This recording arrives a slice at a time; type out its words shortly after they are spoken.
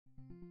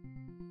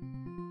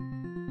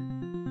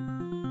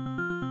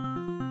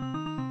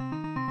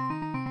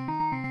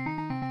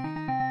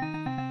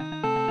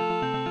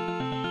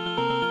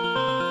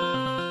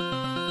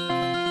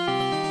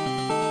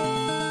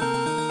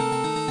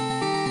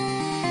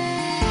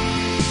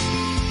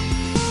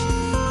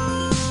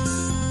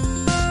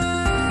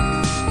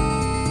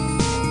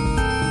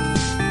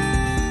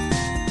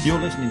You're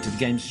listening to the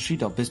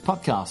GamesIndustry.biz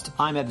podcast.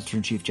 I'm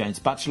Editor-in-Chief James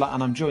Batchelor,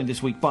 and I'm joined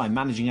this week by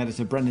Managing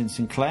Editor Brendan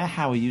Sinclair.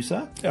 How are you,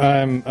 sir?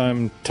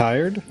 I'm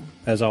tired,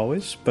 as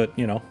always, but,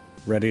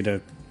 ready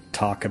to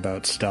talk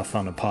about stuff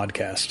on a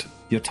podcast.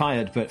 You're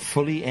tired, but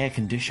fully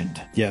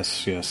air-conditioned.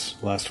 Yes.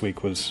 Last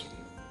week was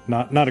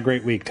not a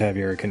great week to have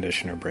your air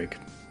conditioner break,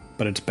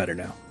 but it's better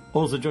now.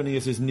 Also joining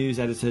us is news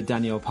editor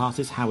Danielle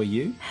Partis. How are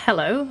you?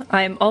 Hello.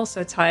 I'm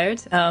also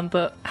tired,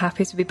 but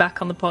happy to be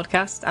back on the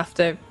podcast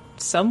after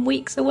some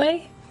weeks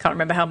away. Can't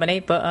remember how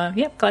many, but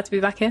glad to be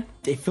back here.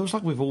 It feels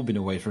like we've all been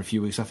away for a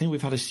few weeks. I think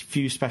we've had a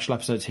few special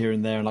episodes here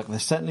and there, and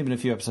there's certainly been a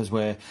few episodes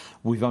where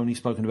we've only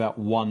spoken about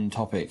one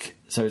topic.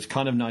 So it's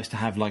kind of nice to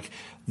have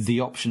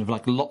the option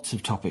of lots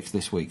of topics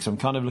this week. So I'm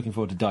kind of looking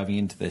forward to diving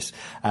into this.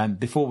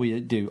 Before we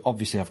do,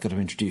 obviously I've got to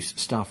introduce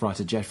staff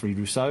writer Jeffrey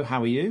Rousseau.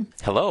 How are you?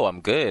 Hello,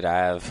 I'm good. I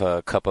have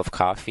a cup of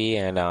coffee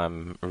and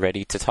I'm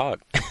ready to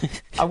talk.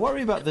 I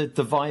worry about the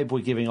vibe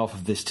we're giving off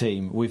of this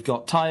team. We've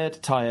got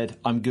tired,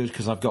 I'm good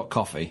because I've got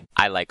coffee.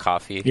 I like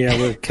coffee. Yeah,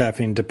 we're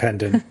caffeine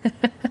dependent.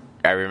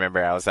 I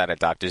remember I was at a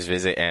doctor's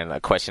visit and a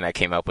question that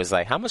came up was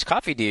how much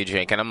coffee do you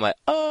drink? And I'm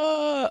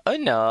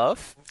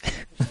enough.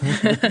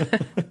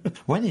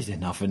 When is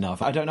enough?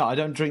 I don't know. I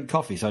don't drink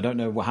coffee, so I don't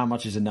know how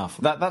much is enough.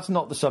 That's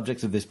not the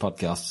subject of this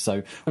podcast,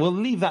 so we'll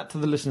leave that to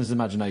the listener's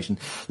imagination.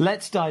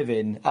 Let's dive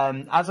in.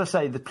 As I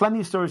say, there's plenty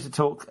of stories to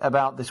talk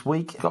about this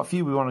week. Got a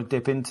few we want to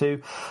dip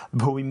into,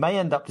 but we may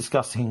end up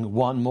discussing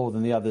one more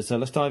than the other, so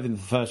let's dive into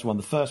the first one.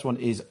 The first one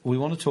is we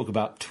want to talk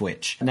about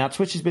Twitch. Now,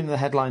 Twitch has been in the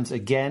headlines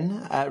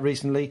again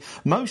recently,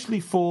 mostly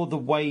for the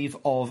wave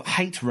of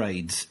hate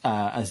raids,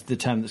 as the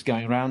term that's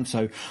going around,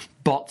 so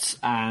bots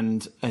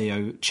and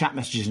chat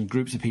messages and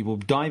groups of people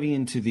diving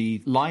into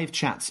the live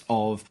chats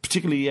of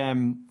particularly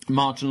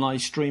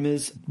marginalised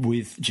streamers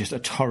with just a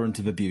torrent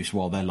of abuse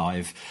while they're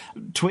live.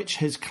 Twitch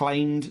has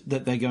claimed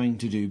that they're going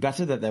to do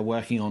better, that they're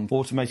working on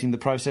automating the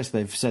process.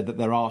 They've said that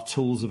there are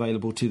tools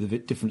available to the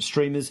different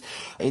streamers.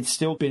 It's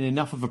still been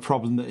enough of a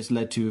problem that it's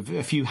led to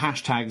a few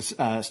hashtags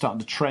starting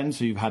to trend.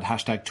 So you've had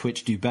hashtag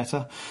Twitch do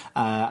better.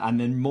 And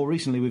then more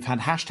recently, we've had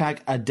hashtag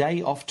a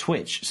day off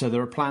Twitch. So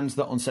there are plans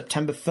that on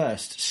September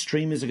 1st,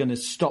 streamers are going to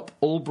stop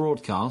all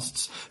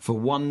broadcasts for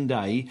one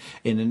day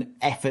in an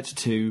effort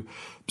to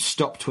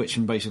stop Twitch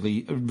from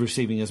basically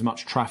receiving as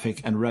much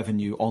traffic and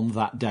revenue on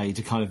that day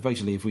to kind of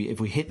basically, if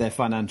we hit their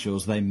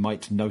financials, they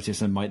might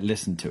notice and might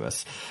listen to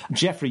us.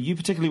 Jeffrey, you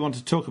particularly want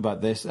to talk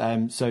about this,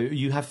 so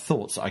you have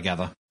thoughts, I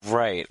gather.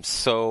 Right.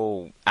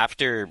 So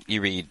after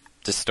you read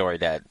the story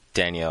that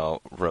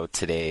Danielle wrote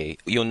today,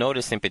 you'll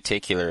notice in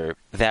particular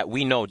that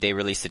we know they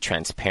released a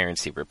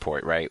transparency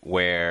report, right,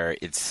 where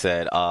it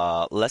said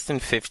less than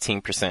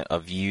 15%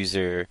 of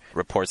user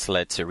reports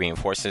led to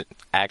reinforcement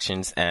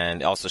actions,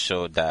 and it also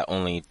showed that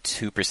only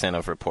 2%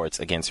 of reports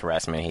against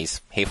harassment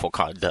and hateful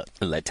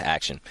conduct led to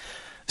action.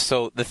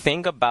 So the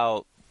thing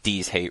about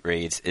these hate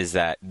raids is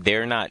that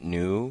they're not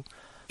new.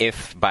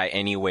 If by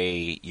any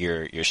way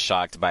you're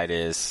shocked by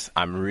this,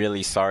 I'm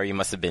really sorry. You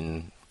must have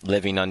been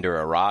living under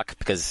a rock,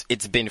 because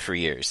it's been for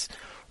years.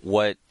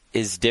 What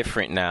is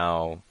different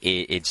now,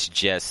 it's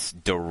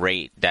just the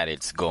rate that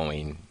it's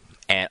going.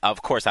 And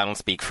of course, I don't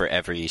speak for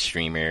every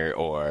streamer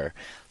or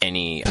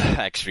any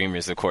black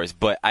streamers, of course,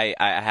 but I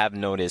have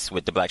noticed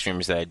with the black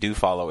streamers that I do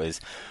follow is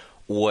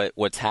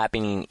what's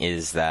happening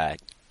is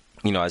that,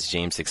 as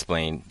James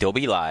explained, they'll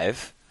be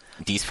live.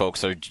 These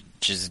folks are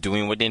just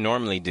doing what they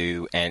normally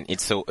do, and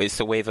it's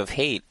a wave of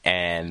hate.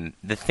 And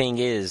the thing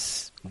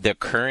is, the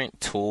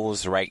current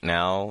tools right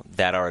now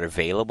that are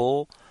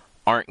available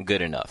aren't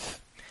good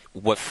enough.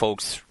 What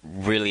folks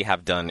really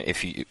have done,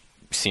 if you've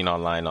seen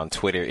online on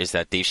Twitter, is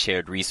that they've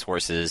shared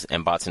resources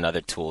and bots and other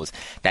tools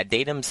that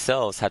they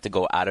themselves have to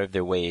go out of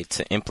their way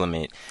to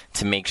implement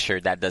to make sure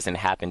that doesn't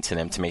happen to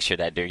them, to make sure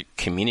that their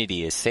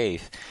community is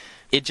safe.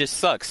 It just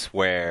sucks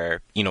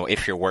where,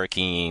 if you're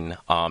working,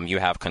 you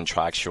have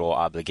contractual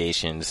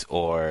obligations,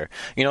 or,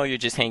 you're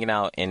just hanging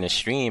out in a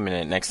stream, and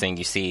the next thing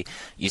you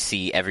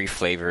see every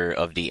flavor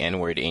of the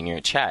N-word in your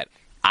chat.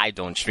 I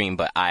don't stream,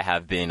 but I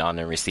have been on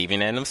the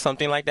receiving end of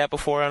something like that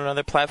before on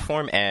another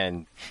platform,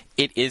 and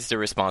it is the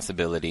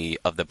responsibility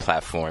of the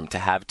platform to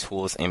have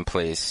tools in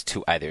place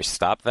to either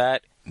stop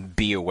that,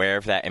 be aware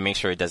of that, and make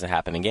sure it doesn't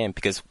happen again,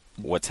 because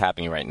what's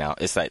happening right now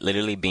is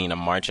literally being a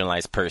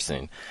marginalized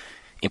person,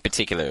 in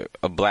particular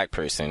a black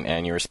person,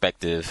 and your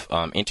respective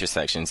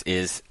intersections,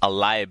 is a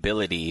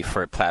liability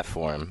for a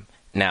platform.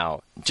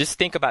 Now, just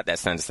think about that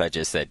sentence I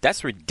just said.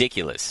 That's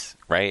ridiculous,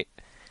 right?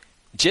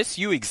 Just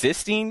you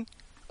existing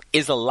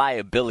is a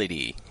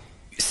liability.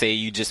 Say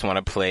you just want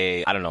to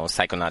play, I don't know,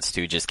 Psychonauts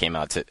 2 just came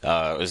out,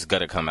 was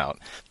going to come out.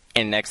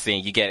 And next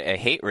thing, you get a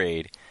hate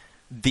raid.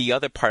 The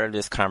other part of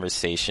this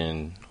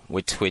conversation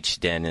with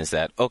Twitch then is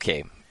that,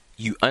 okay,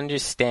 you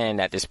understand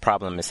that this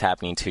problem is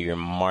happening to your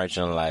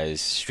marginalized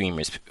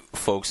streamers,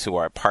 folks who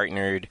are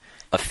partnered,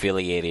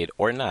 affiliated,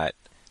 or not.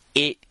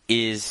 It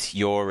is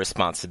your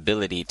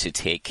responsibility to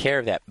take care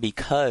of that,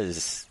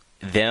 because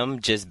them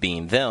just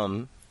being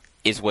them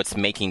is what's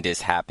making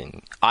this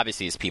happen.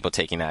 Obviously, it's people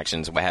taking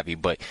actions, what have you,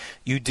 but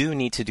you do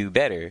need to do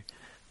better.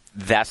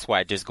 that's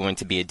why there's going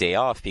to be a day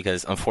off,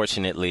 because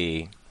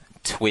unfortunately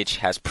Twitch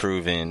has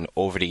proven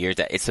over the years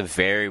that it's a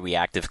very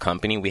reactive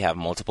company. We have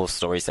multiple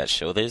stories that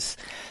show this,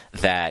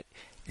 that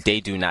they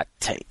do not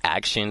take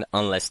action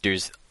unless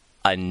there's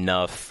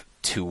enough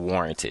to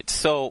warrant it.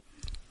 So,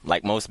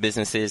 like most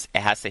businesses,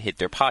 it has to hit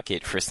their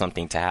pocket for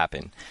something to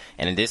happen.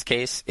 And in this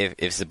case, if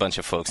it's a bunch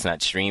of folks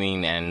not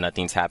streaming and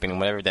nothing's happening,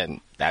 whatever,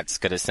 then that's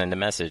going to send a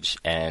message.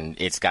 And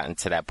it's gotten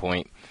to that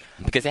point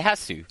because it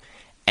has to.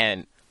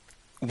 And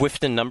with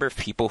the number of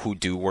people who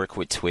do work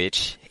with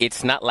Twitch,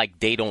 it's not like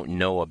they don't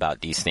know about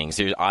these things.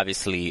 There's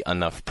obviously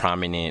enough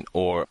prominent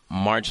or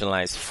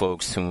marginalized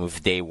folks who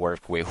they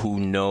work with who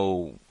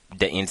know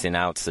the ins and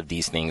outs of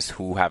these things,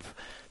 who have,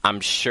 I'm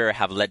sure,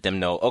 have let them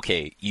know,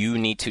 okay, you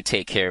need to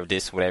take care of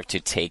this, whatever, to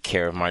take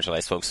care of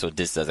marginalized folks so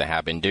this doesn't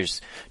happen.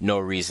 There's no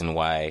reason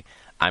why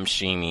I'm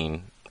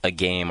streaming a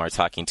game or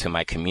talking to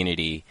my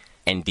community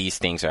and these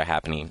things are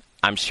happening.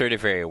 I'm sure they're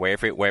very aware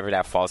of it. Wherever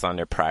that falls on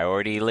their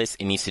priority list,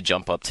 it needs to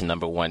jump up to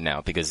number one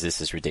now, because this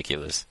is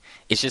ridiculous.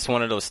 It's just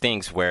one of those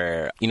things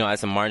where, you know,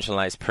 as a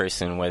marginalized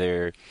person,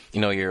 whether,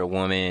 you know, you're a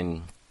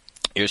woman,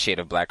 you're a shade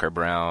of black or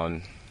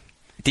brown,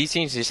 these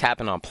things just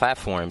happen on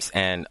platforms.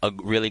 And a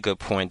really good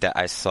point that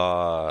I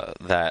saw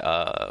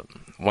that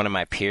one of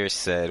my peers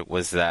said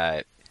was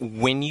that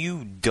when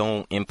you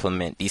don't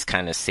implement these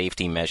kind of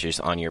safety measures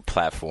on your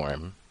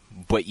platform,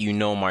 but you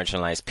know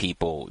marginalized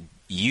people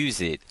use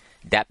it,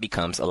 that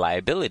becomes a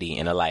liability,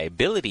 and a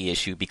liability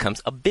issue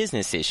becomes a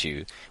business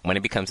issue. When it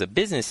becomes a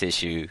business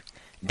issue,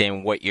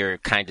 then what you're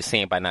kind of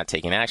saying by not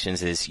taking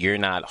actions is you're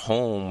not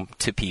home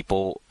to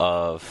people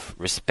of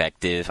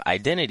respective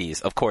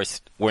identities. Of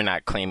course, we're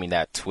not claiming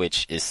that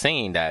Twitch is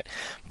saying that,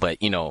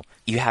 but, you know,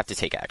 you have to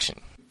take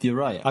action. You're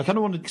right. I kind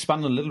of want to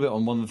expand a little bit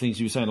on one of the things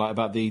you were saying, like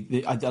about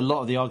a lot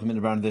of the argument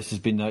around this has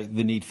been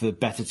the need for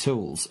better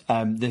tools.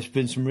 There's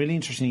been some really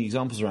interesting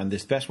examples around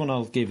this. The best one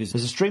I'll give is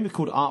there's a streamer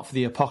called Art for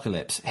the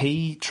Apocalypse.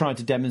 He tried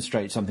to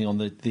demonstrate something on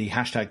the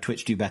hashtag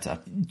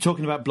 #TwitchDoBetter,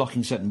 talking about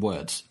blocking certain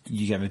words.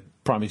 You gave a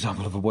prime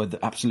example of a word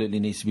that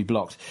absolutely needs to be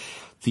blocked.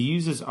 The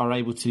users are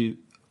able to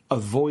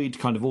avoid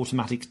kind of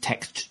automatic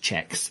text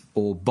checks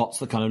or bots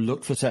that kind of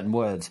look for certain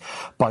words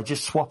by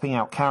just swapping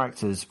out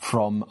characters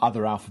from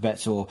other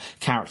alphabets or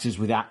characters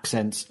with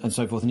accents and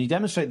so forth. And he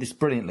demonstrated this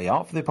brilliantly.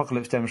 Art for the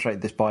Apocalypse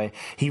demonstrated this by,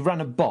 he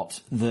ran a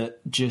bot that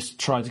just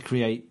tried to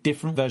create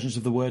different versions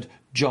of the word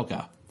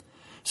jogger.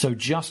 So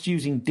just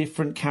using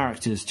different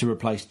characters to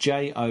replace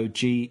J, O,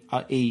 G,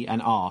 E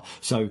and R.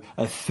 So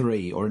a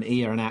 3 or an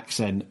E or an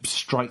accent,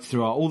 strike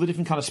through R, all the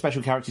different kind of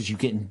special characters you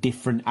get in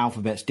different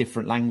alphabets,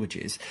 different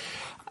languages.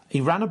 He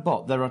ran a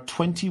bot. There are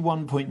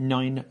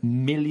 21.9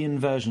 million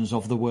versions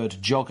of the word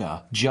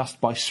jogger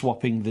just by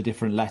swapping the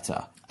different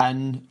letter.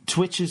 And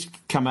Twitch has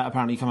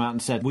apparently come out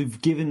and said,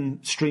 we've given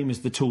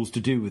streamers the tools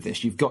to do with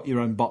this. You've got your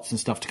own bots and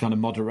stuff to kind of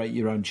moderate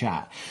your own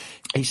chat.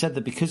 He said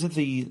that because of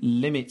the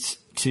limits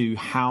to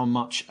how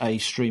much a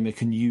streamer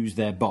can use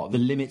their bot, the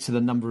limit to the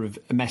number of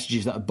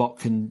messages that a bot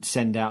can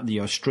send out,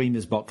 a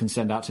streamer's bot can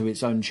send out to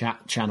its own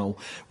chat channel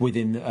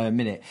within a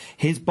minute,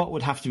 his bot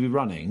would have to be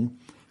running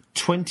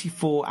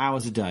 24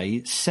 hours a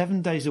day,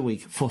 7 days a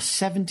week, for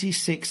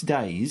 76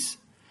 days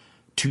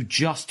to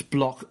just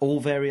block all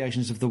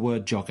variations of the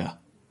word jogger.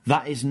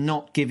 That is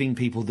not giving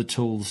people the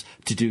tools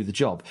to do the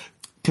job.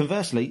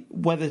 Conversely,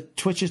 whether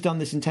Twitch has done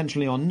this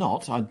intentionally or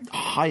not, I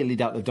highly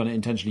doubt they've done it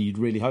intentionally, you'd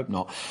really hope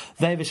not,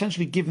 they've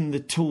essentially given the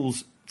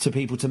tools to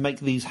people to make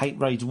these hate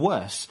raids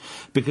worse.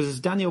 Because as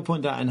Danielle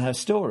pointed out in her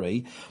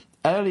story,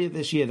 earlier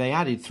this year, they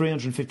added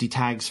 350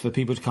 tags for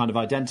people to kind of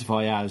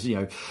identify as,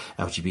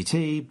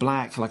 LGBT,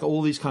 black, like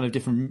all these kind of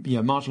different,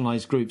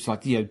 marginalized groups,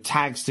 like,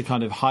 tags to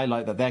kind of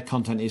highlight that their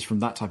content is from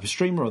that type of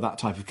streamer or that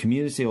type of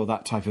community or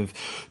that type of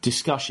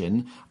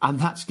discussion. And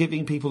that's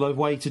giving people a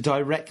way to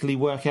directly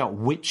work out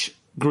which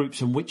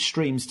groups and which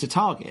streams to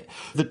target.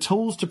 The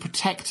tools to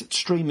protect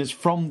streamers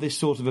from this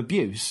sort of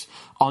abuse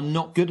are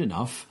not good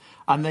enough,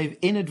 and they've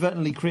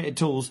inadvertently created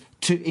tools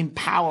to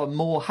empower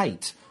more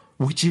hate,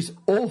 which is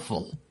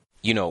awful.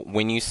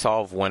 When you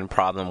solve one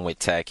problem with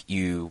tech,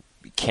 you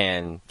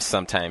can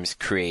sometimes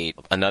create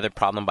another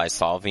problem by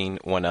solving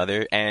one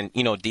other. And,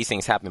 these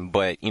things happen.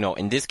 But,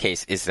 in this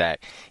case, is that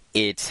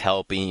it's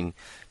helping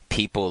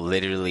people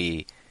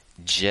literally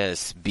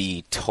just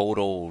be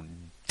total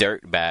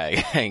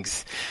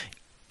dirtbags.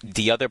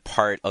 The other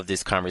part of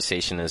this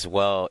conversation as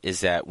well is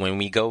that when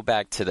we go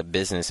back to the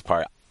business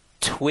part,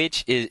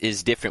 Twitch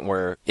is different,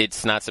 where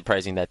it's not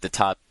surprising that the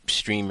top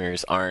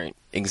streamers aren't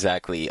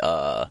exactly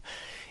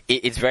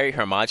it's very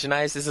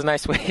homogenized is a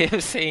nice way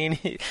of saying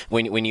it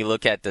when you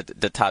look at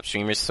the top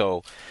streamers.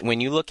 So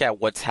when you look at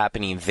what's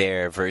happening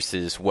there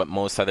versus what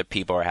most other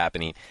people are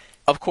happening,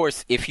 of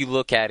course, if you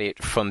look at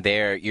it from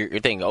there, you're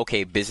thinking,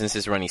 okay, business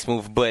is running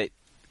smooth. But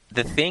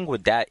the thing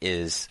with that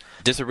is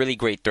there's a really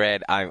great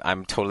thread.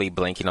 I'm totally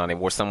blanking on it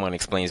where someone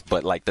explains,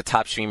 but like the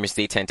top streamers,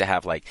 they tend to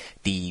have like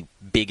the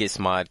biggest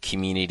mod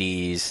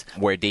communities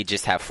where they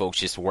just have folks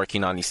just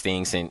working on these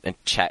things and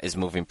chat is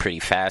moving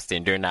pretty fast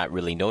and they're not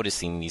really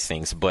noticing these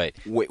things. But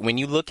when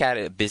you look at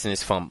a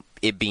business from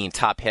it being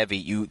top heavy,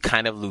 you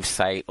kind of lose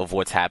sight of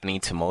what's happening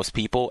to most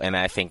people. And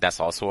I think that's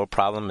also a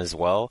problem as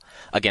well.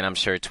 Again, I'm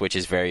sure Twitch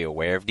is very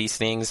aware of these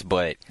things,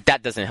 but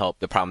that doesn't help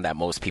the problem that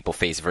most people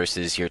face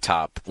versus your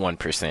top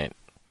 1%.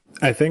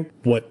 I think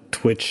what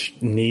Twitch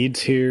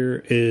needs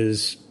here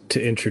is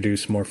to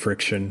introduce more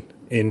friction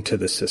into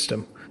the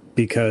system,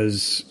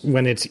 because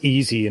when it's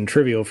easy and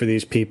trivial for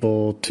these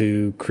people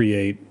to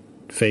create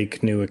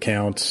fake new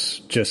accounts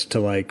just to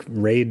like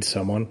raid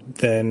someone,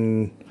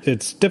 then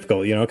it's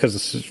difficult, because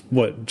this is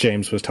what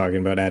James was talking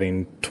about,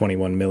 adding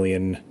 21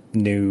 million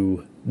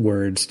new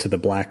words to the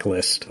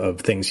blacklist of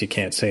things you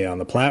can't say on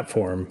the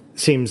platform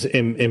seems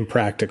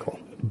impractical.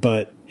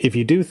 But if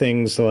you do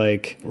things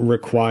like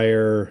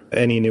require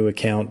any new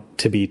account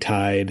to be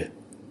tied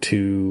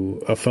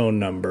to a phone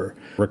number,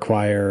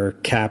 require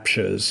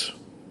CAPTCHAs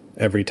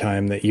every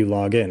time that you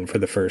log in for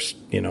the first,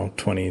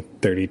 20,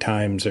 30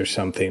 times or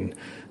something,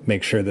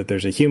 make sure that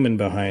there's a human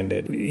behind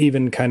it,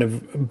 even kind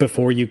of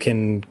before you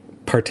can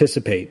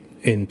participate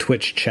in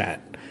Twitch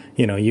chat.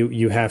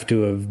 You have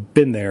to have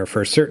been there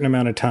for a certain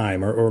amount of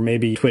time, or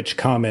maybe Twitch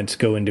comments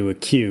go into a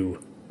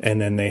queue and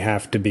then they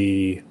have to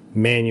be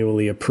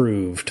manually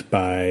approved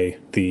by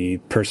the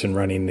person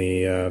running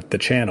the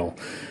channel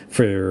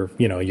for,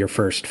 your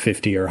first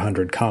 50 or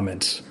 100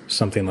 comments,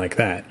 something like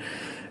that.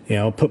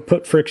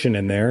 Put friction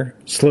in there,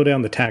 slow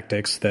down the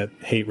tactics that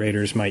hate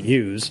raiders might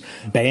use,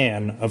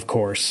 ban, of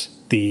course,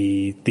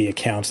 the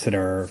accounts that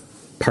are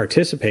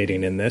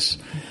participating in this.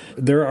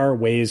 There are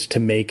ways to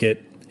make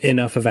it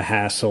enough of a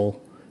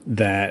hassle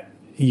that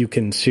you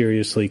can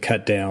seriously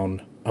cut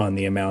down on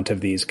the amount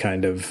of these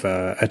kind of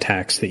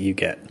attacks that you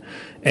get.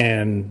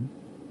 And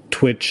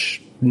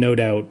Twitch, no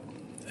doubt,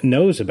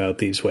 knows about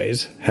these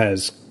ways,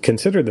 has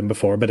considered them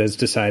before, but has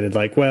decided,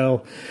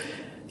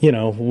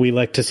 we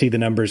like to see the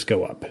numbers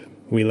go up.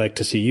 We like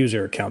to see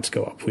user accounts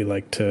go up. We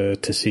like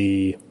to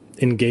see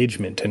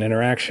engagement and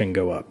interaction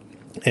go up.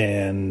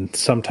 And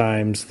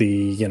sometimes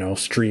the,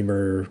 as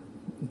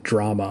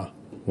drama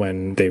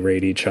when they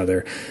raid each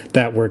other,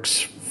 that works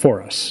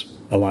for us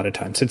a lot of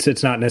times.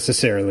 It's not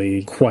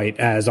necessarily quite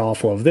as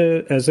awful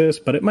as this,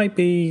 but it might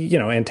be,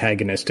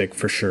 antagonistic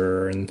for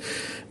sure. And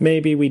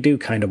maybe we do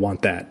kind of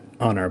want that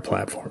on our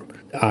platform.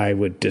 I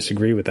would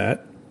disagree with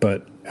that,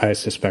 but I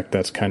suspect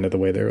that's kind of the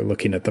way they're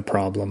looking at the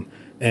problem.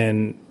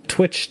 And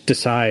Twitch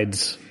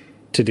decides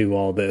to do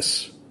all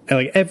this.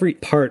 Like, every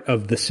part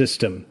of the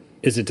system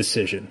is a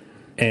decision.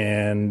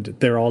 And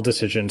they're all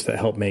decisions that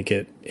help make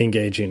it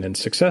engaging and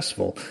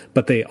successful.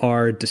 But they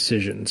are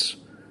decisions.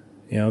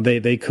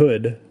 They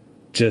could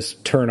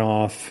just turn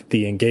off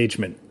the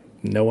engagement.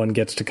 No one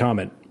gets to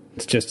comment.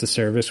 It's just a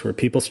service where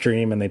people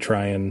stream and they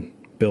try and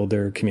build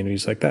their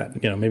communities like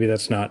that. Maybe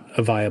that's not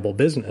a viable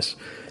business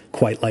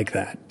quite like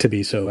that, to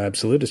be so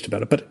absolutist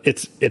about it, but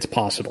it's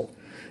possible.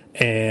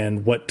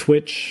 And what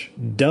Twitch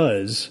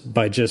does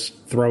by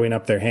just throwing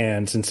up their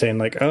hands and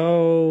saying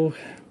oh,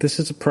 this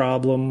is a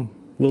problem,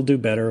 we'll do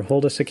better,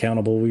 hold us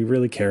accountable, we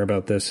really care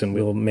about this, and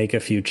we'll make a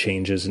few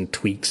changes and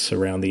tweaks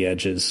around the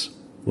edges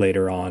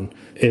later on,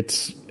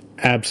 it's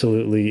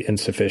absolutely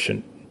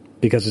insufficient,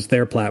 because it's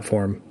their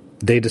platform.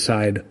 They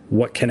decide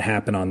what can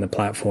happen on the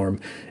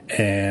platform,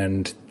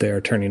 and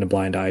they're turning a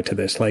blind eye to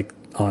this,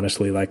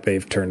 honestly,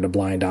 they've turned a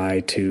blind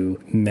eye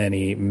to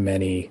many,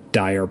 many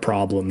dire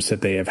problems that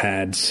they have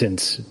had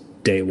since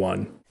day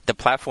one. The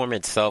platform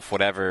itself,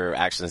 whatever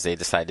actions they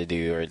decide to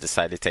do or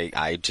decide to take,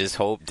 I just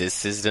hope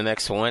this is the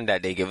next one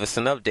that they give us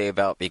an update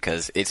about,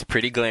 because it's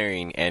pretty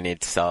glaring and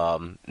it's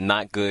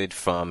not good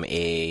from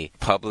a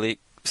public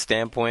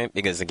standpoint,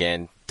 because,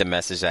 again, the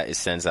message that it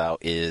sends out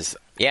is,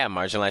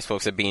 marginalized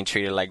folks are being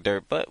treated like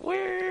dirt, but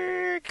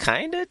we're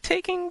kind of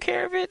taking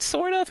care of it,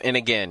 sort of. And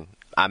again,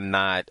 I'm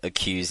not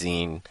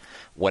accusing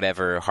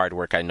whatever hard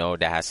work I know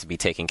that has to be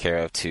taken care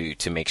of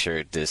to make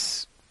sure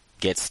this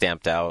gets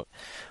stamped out.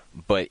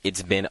 But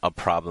it's been a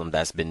problem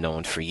that's been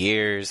known for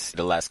years.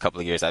 The last couple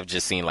of years, I've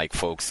just seen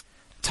folks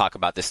talk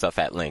about this stuff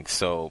at length.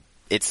 So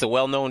it's a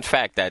well-known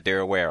fact that they're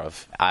aware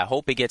of. I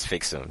hope it gets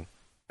fixed soon.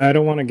 I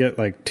don't want to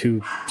get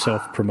too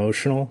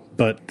self-promotional,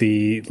 but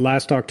the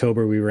last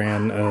October we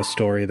ran a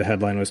story. The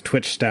headline was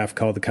 "Twitch staff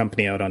called the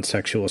company out on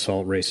sexual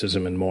assault,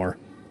 racism, and more."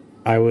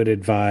 I would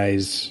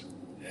advise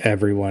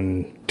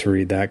everyone to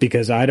read that,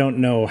 because I don't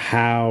know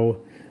how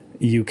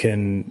you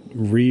can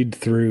read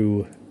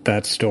through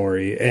that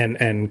story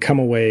and come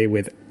away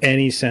with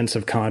any sense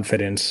of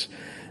confidence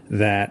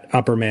that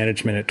upper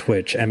management at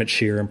Twitch, Emmett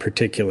Shear in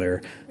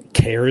particular,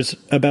 cares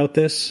about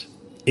this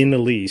in the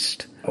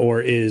least,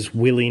 or is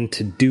willing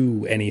to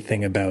do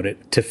anything about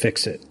it to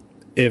fix it.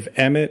 If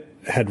Emmett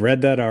had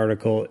read that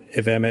article,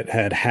 if Emmett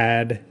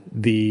had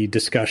the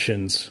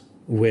discussions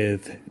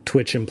with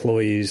Twitch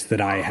employees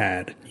that I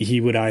had,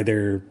 he would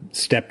either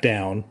step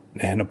down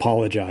and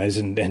apologize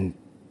and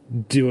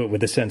do it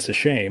with a sense of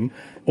shame,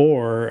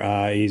 or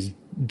he's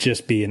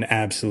just be an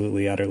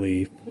absolutely,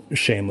 utterly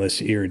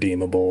shameless,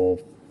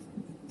 irredeemable,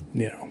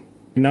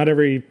 Not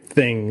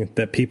everything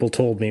that people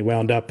told me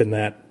wound up in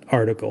that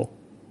article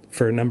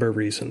for a number of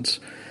reasons,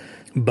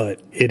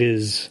 but it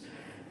is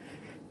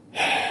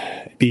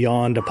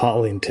beyond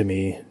appalling to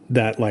me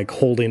that like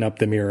holding up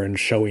the mirror and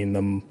showing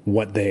them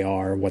what they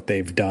are, what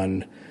they've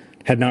done,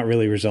 had not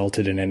really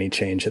resulted in any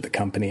change at the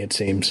company, it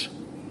seems.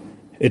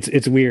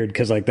 It's weird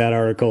because like that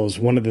article is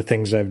one of the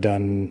things I've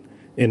done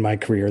in my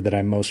career that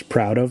I'm most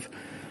proud of,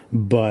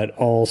 but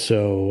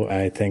also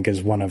I think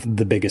is one of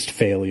the biggest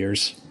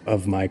failures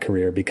of my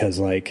career because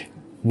like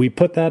we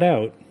put that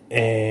out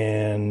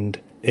and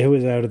it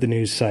was out of the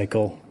news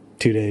cycle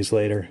 2 days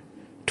later.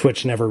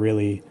 Twitch never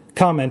really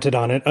commented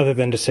on it other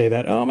than to say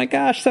that, oh my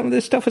gosh, some of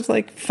this stuff was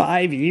like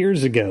 5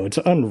 years ago. It's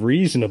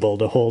unreasonable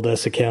to hold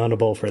us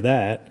accountable for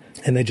that.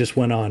 And they just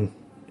went on.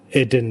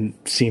 It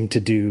didn't seem to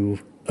do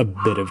a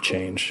bit of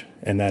change.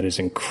 And that is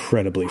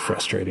incredibly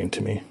frustrating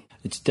to me.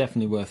 It's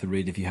definitely worth a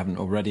read if you haven't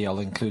already. I'll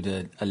include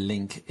a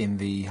link in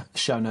the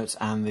show notes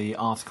and the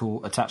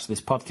article attached to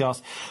this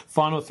podcast.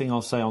 Final thing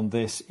I'll say on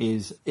this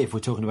is if we're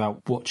talking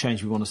about what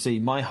change we want to see,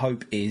 my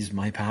hope is,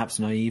 my perhaps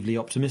naively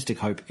optimistic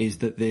hope, is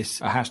that this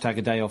hashtag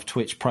a day off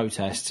Twitch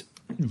protest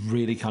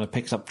really kind of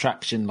picks up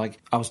traction. Like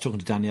I was talking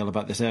to Danielle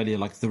about this earlier,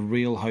 like the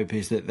real hope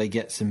is that they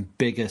get some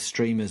bigger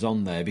streamers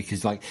on there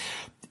because like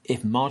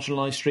if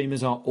marginalised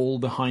streamers are all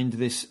behind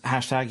this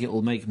hashtag, it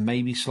will make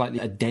maybe slightly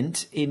a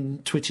dent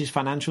in Twitch's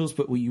financials.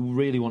 But what you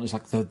really want is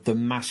like the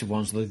massive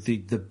ones,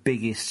 the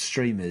biggest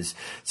streamers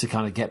to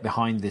kind of get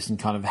behind this and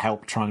kind of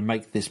help trying to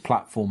make this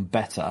platform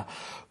better.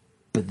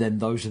 But then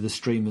those are the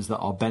streamers that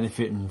are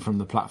benefiting from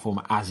the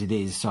platform as it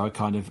is. So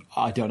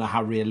I don't know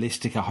how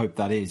realistic I hope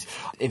that is.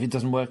 If it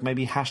doesn't work,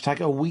 maybe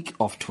hashtag a week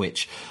off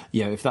Twitch.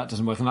 You know, if that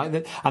doesn't work.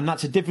 And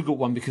that's a difficult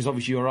one because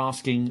obviously you're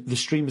asking the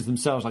streamers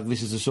themselves, like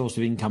this is a source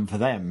of income for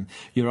them.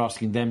 You're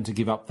asking them to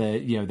give up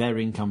their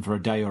income for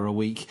a day or a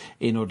week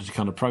in order to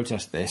kind of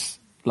protest this.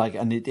 Like,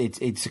 and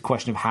it's a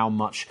question of how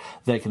much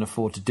they can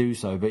afford to do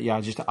so. But yeah,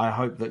 I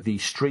hope that the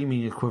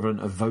streaming equivalent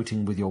of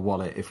voting with your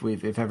wallet,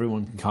 if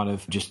everyone can kind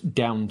of just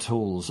down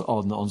tools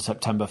on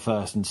September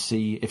 1st and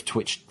see if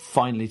Twitch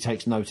finally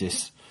takes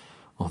notice,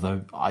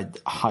 although I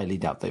highly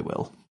doubt they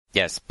will.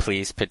 Yes,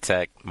 please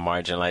protect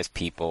marginalized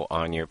people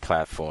on your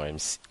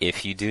platforms.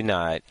 If you do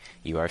not,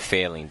 you are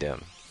failing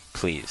them.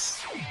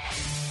 Please.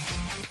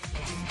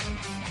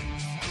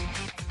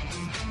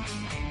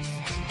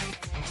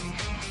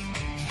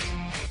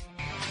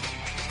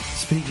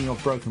 Speaking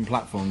of broken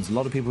platforms, a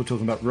lot of people were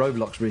talking about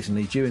Roblox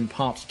recently, due in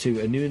part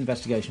to a new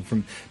investigation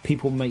from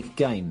People Make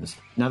Games.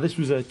 Now, this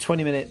was a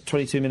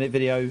 22-minute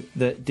video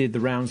that did the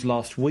rounds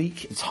last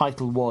week. The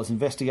title was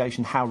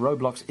Investigation How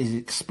Roblox is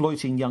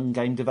Exploiting Young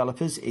Game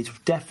Developers. It's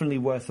definitely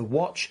worth a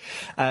watch.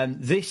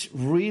 This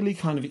really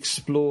kind of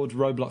explored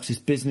Roblox's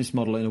business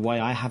model in a way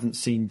I haven't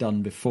seen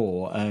done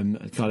before.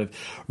 It kind of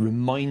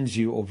reminds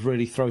you or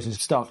really throws in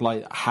stark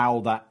light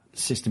how that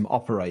system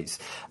operates.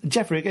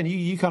 Jeffrey, again,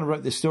 you kind of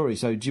wrote this story,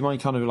 so do you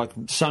mind kind of like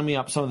summing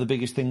up some of the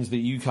biggest things that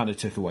you kind of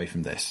took away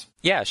from this?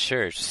 Yeah,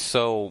 sure.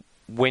 So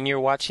when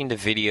you're watching the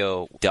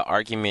video, the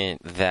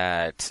argument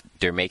that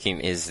they're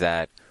making is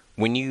that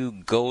when you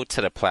go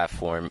to the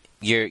platform,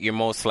 you're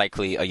most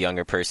likely a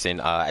younger person.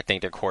 I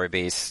think their core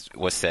base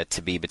was set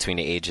to be between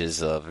the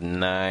ages of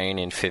 9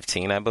 and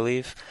 15, I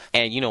believe.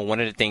 And, one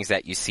of the things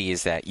that you see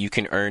is that you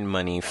can earn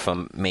money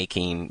from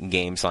making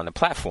games on the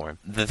platform.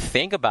 The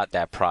thing about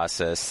that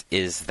process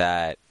is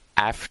that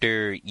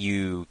after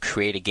you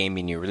create a game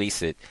and you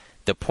release it,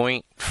 the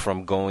point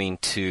from going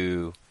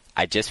to,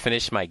 I just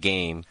finished my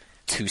game,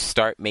 to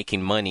start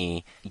making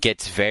money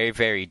gets very,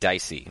 very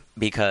dicey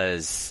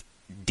because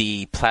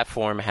the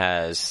platform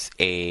has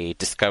a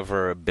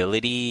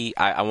discoverability,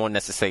 I won't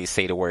necessarily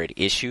say the word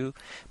issue,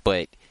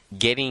 but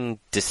getting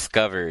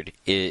discovered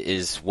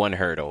is one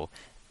hurdle.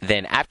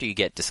 Then after you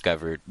get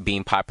discovered,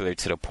 being popular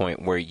to the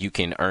point where you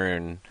can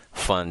earn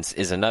funds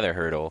is another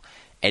hurdle.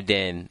 And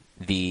then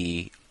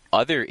the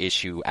other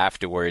issue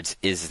afterwards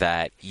is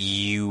that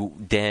you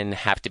then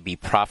have to be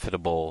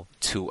profitable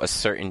to a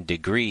certain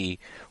degree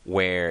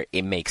where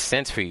it makes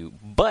sense for you.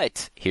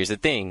 But here's the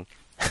thing.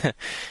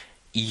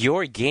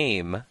 Your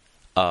game,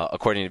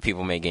 according to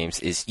People Make Games,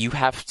 is you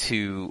have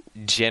to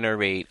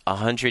generate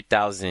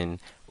 100,000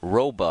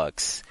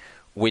 Robux,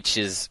 which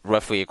is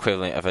roughly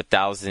equivalent of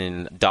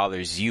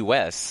 $1,000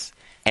 US.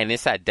 And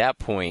it's at that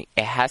point,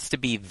 it has to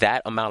be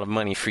that amount of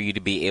money for you to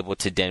be able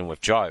to then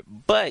withdraw it.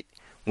 But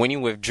when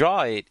you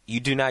withdraw it, you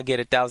do not get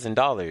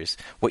 $1,000.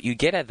 What you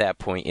get at that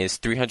point is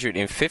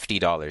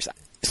 $350.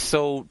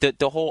 So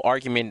the whole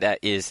argument that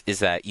is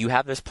that you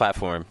have this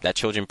platform that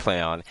children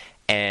play on,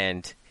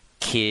 and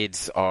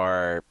kids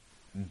are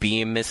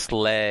being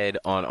misled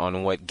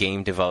on what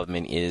game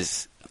development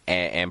is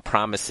and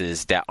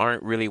promises that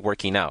aren't really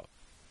working out.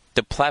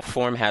 The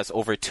platform has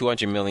over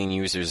 200 million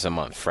users a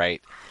month,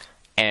 right?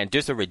 And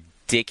there's a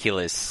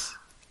ridiculous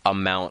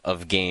amount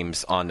of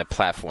games on the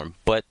platform,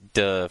 but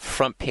the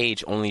front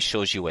page only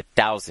shows you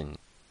 1,000,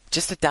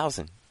 just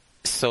 1,000.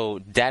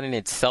 So that in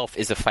itself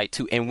is a fight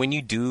too. And when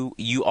you do,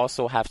 you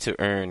also have to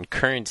earn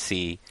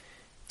currency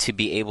to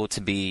be able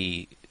to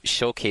be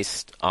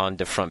showcased on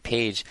the front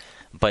page,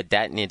 but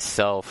that in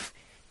itself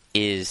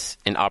is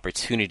an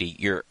opportunity.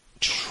 You're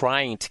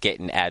trying to get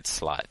an ad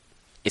slot.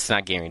 It's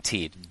not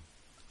guaranteed.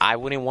 I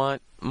wouldn't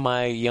want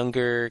my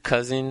younger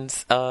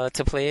cousins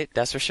to play it,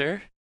 that's for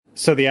sure.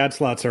 So the ad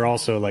slots are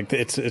also like,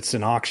 it's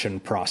an auction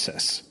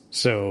process.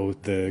 So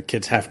the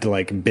kids have to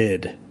like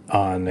bid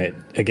on it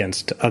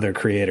against other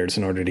creators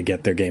in order to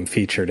get their game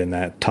featured in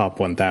that top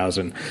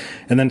 1,000.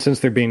 And then since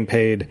they're being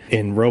paid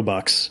in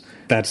Robux,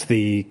 that's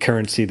the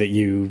currency that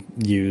you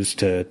use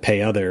to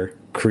pay other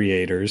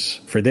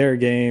creators for their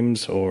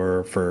games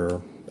or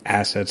for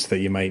assets that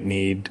you might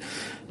need,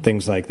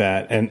 things like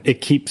that. And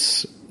it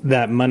keeps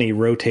that money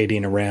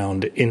rotating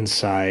around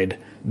inside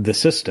the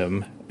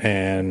system,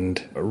 and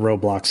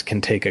Roblox can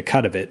take a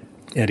cut of it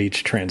at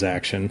each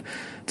transaction.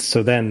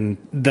 So then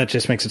that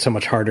just makes it so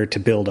much harder to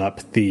build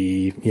up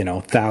the,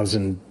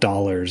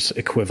 $1,000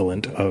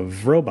 equivalent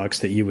of Robux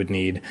that you would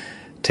need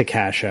to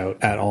cash out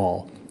at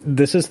all.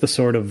 This is the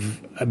sort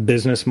of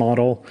business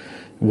model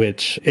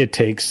which it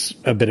takes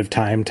a bit of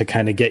time to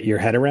kind of get your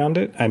head around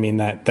it. I mean,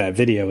 that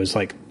video is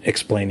like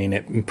explaining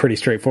it in pretty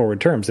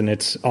straightforward terms, and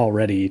it's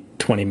already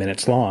 20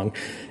 minutes long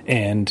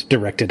and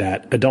directed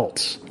at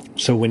adults.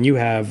 So when you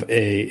have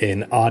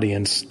an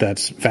audience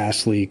that's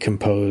vastly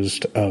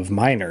composed of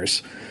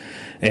minors,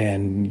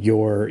 and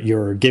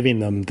you're giving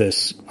them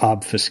this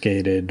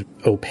obfuscated,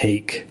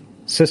 opaque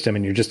system,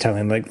 and you're just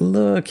telling like,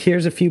 look,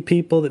 here's a few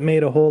people that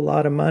made a whole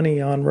lot of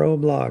money on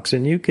Roblox,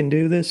 and you can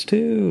do this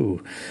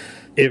too.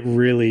 It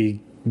really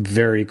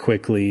very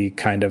quickly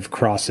kind of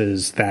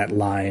crosses that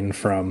line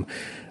from,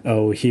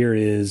 oh, here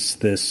is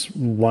this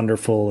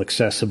wonderful,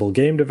 accessible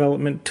game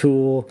development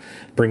tool,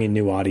 bringing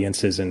new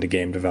audiences into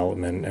game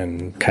development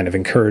and kind of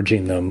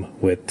encouraging them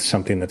with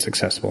something that's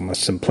accessible and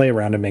lets them play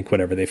around and make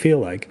whatever they feel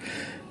like,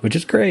 which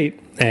is great,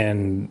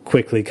 and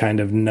quickly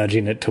kind of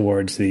nudging it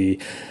towards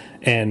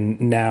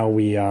and now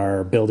we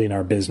are building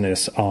our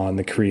business on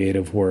the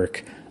creative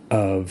work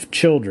of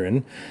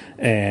children.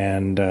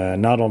 And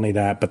not only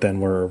that, but then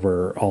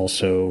we're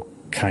also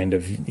kind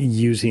of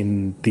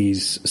using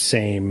these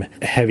same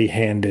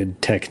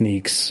heavy-handed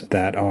techniques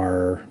that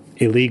are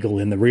illegal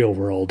in the real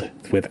world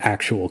with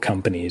actual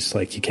companies.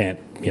 Like you can't,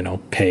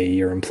 pay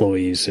your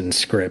employees in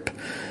scrip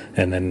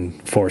and then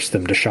force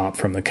them to shop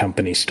from the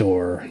company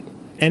store.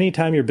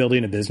 Anytime you're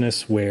building a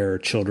business where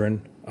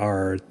children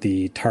are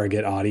the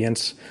target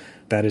audience,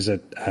 that is a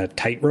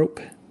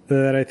tightrope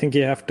that I think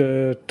you have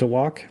to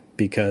walk.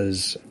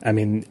 Because, I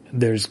mean,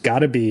 there's got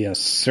to be a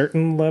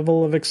certain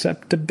level of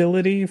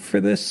acceptability for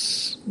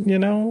this,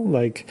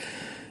 Like,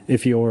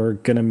 if you're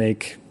going to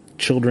make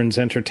children's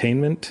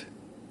entertainment,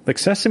 like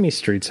Sesame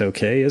Street's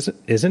okay,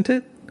 isn't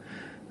it?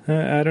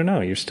 I don't know.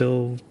 You're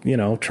still,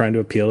 trying to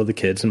appeal to the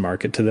kids and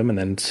market to them and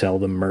then sell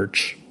them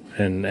merch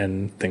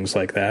and things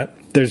like that.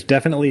 There's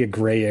definitely a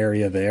gray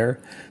area there,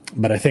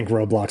 but I think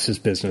Roblox's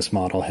business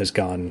model has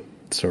gone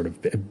sort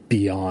of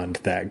beyond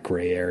that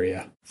gray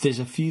area. There's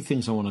a few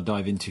things I want to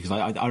dive into because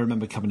I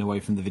remember coming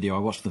away from the video. I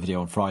watched the video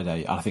on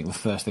Friday, and I think the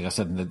first thing I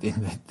said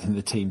in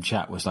the team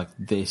chat was like,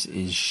 "This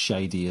is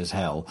shady as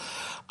hell."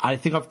 I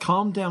think I've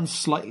calmed down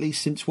slightly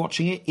since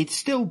watching it. It's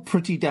still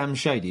pretty damn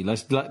shady.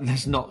 Let's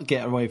not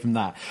get away from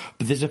that.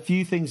 But there's a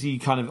few things you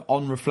kind of,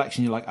 on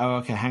reflection, you're like, "Oh,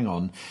 okay, hang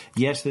on.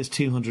 Yes, there's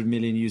 200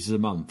 million users a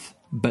month,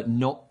 but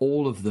not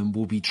all of them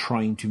will be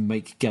trying to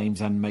make games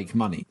and make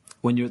money."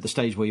 When you're at the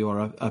stage where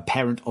you're a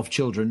parent of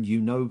children,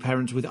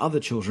 parents with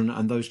other children,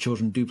 and those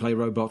children do play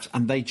Roblox,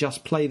 and they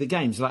just play the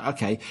games. Like,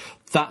 okay,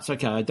 that's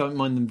okay. I don't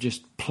mind them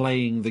just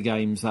playing the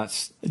games.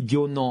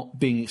 You're not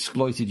being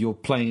exploited. You're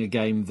playing a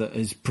game that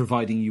is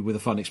providing you with a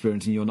fun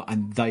experience,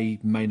 and they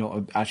may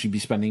not actually be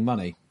spending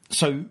money.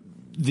 So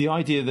the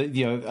idea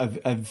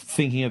that, of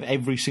thinking of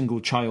every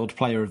single child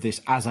player of this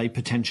as a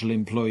potential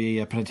employee,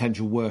 a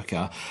potential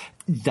worker,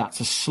 that's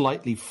a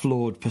slightly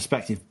flawed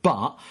perspective.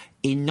 But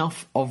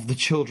enough of the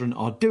children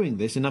are doing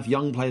this, enough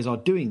young players are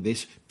doing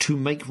this to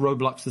make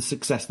Roblox the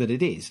success that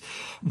it is.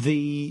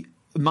 The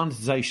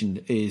monetization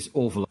is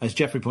awful. As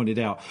Jeffrey pointed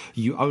out,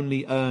 you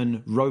only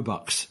earn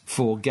Robux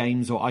for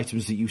games or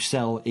items that you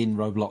sell in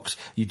Roblox.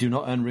 You do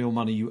not earn real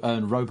money, you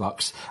earn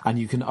Robux, and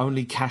you can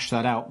only cash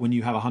that out when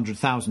you have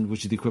 100,000,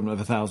 which is the equivalent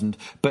of 1,000,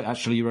 but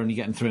actually you're only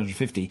getting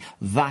 350.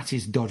 That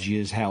is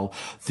dodgy as hell.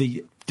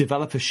 The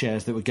developer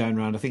shares that were going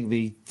around, I think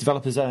the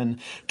developers earn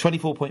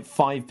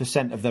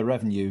 24.5% of their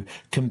revenue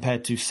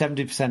compared to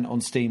 70%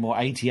 on Steam or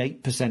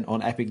 88%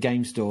 on Epic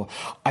Game Store.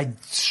 I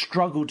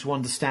struggle to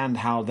understand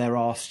how there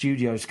are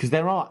studios, because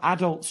there are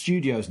adult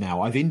studios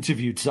now. I've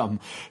interviewed some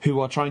who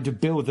are trying to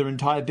build their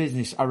entire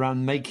business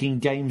around making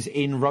games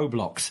in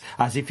Roblox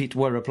as if it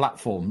were a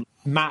platform.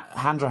 Matt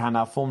Handrahan,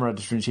 our former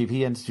editor-in-chief,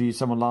 he interviewed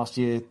someone last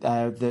year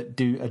that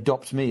do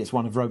Adopt Me. It's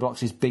one of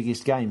Roblox's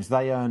biggest games.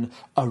 They earn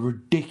a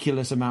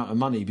ridiculous amount of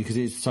money because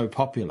it's so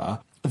popular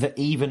that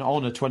even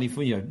on a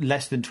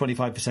less than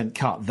 25%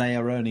 cut, they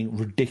are earning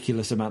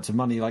ridiculous amounts of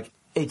money. Like,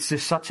 it's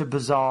just such a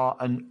bizarre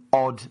and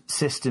odd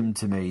system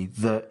to me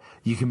that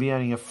you can be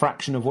earning a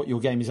fraction of what your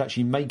game is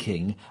actually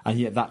making, and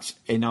yet that's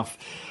enough.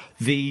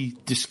 The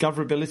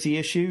discoverability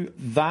issue,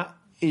 that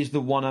is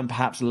the one I'm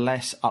perhaps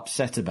less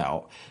upset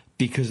about,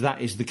 because that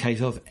is the case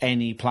of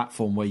any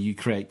platform where you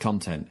create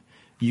content.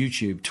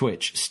 YouTube,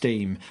 Twitch,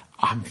 Steam.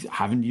 I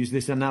haven't used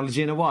this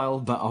analogy in a while,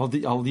 but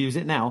I'll use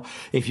it now.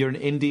 If you're an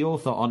indie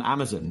author on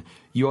Amazon,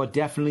 you are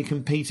definitely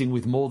competing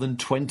with more than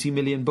 20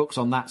 million books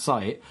on that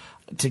site.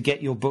 To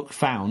get your book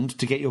found,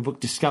 to get your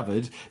book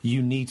discovered,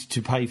 you need to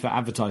pay for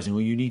advertising,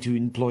 or you need to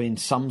employ in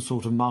some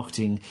sort of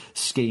marketing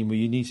scheme, or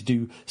you need to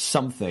do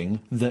something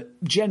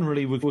that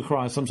generally would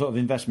require some sort of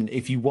investment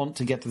if you want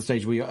to get to the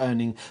stage where you're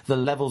earning the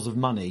levels of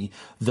money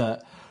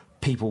that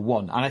people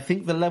want. And I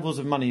think the levels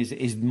of money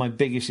is my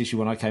biggest issue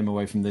when I came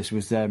away from this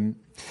was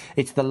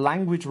it's the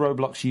language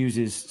Roblox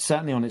uses,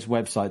 certainly on its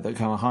website, that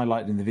kind of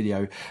highlighted in the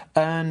video.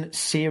 Earn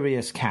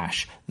serious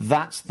cash.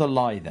 That's the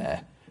lie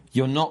there.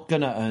 You're not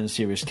going to earn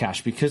serious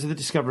cash because of the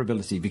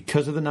discoverability,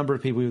 because of the number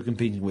of people you're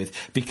competing with,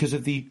 because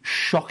of the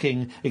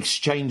shocking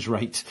exchange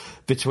rate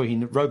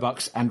between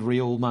Robux and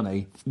real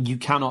money. You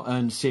cannot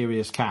earn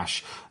serious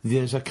cash.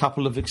 There's a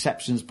couple of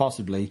exceptions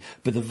possibly,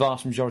 but the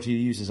vast majority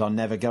of users are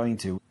never going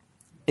to.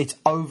 It's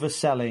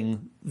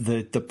overselling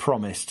the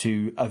promise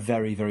to a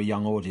very, very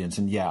young audience.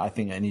 And yeah, I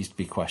think it needs to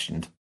be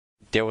questioned.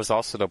 There was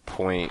also the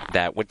point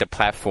that with the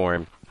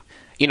platform,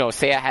 you know,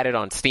 say I had it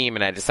on Steam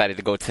and I decided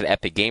to go to the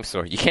Epic Game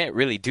Store. You can't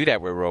really do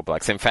that with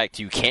Roblox. In fact,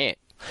 you can't.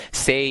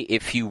 Say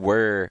if you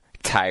were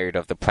tired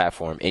of the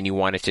platform and you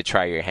wanted to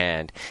try your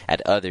hand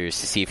at others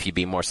to see if you'd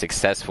be more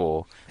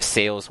successful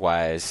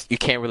sales-wise, you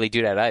can't really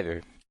do that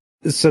either.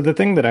 So the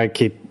thing that I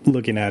keep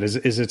looking at is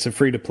it's a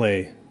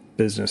free-to-play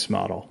business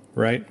model,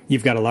 right?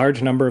 You've got a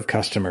large number of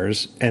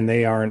customers and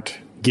they aren't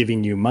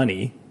giving you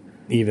money,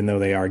 even though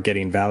they are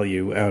getting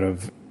value out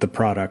of the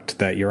product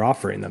that you're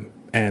offering them.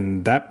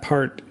 And that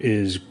part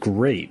is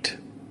great,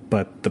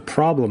 but the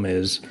problem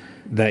is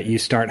that you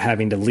start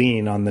having to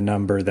lean on the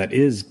number that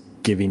is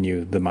giving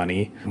you the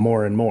money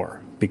more and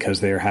more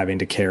because they're having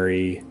to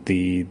carry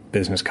the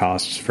business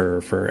costs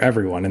for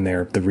everyone, and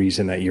they're the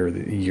reason that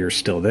you're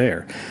still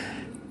there.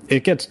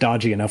 It gets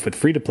dodgy enough with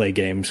free-to-play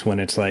games when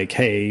it's like,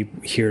 hey,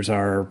 here's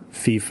our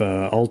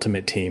FIFA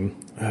Ultimate Team,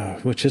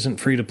 which isn't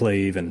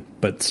free-to-play even,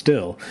 but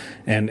still.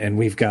 And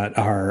we've got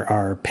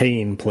our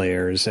paying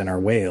players and our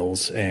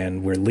whales,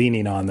 and we're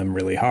leaning on them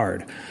really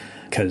hard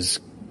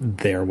because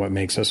they're what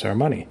makes us our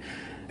money.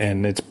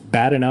 And it's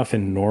bad enough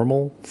in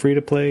normal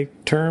free-to-play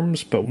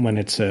terms, but when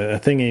it's a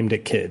thing aimed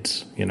at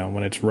kids, you know,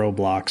 when it's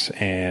Roblox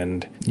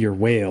and your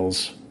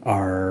whales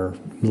are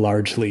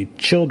largely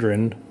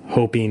children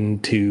hoping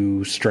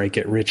to strike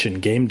it rich in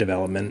game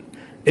development,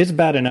 it's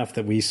bad enough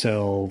that we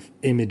sell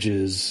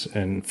images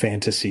and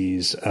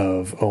fantasies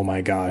of, oh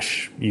my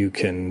gosh, you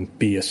can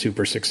be a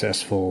super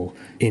successful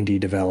indie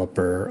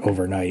developer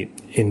overnight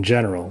in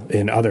general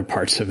in other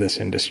parts of this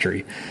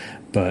industry.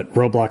 But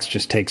Roblox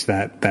just takes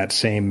that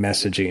same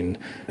messaging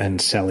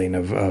and selling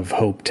of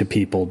hope to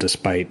people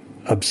despite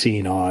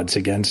obscene odds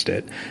against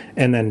it,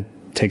 and then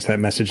takes that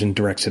message and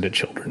directs it at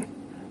children.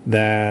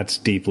 That's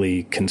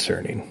deeply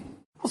concerning.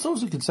 What's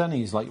also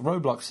concerning is, like,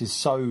 Roblox is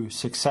so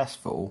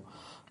successful.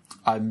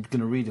 I'm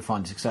going to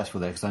redefine successful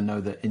there because I know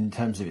that in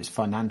terms of its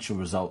financial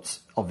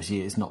results,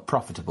 obviously it's not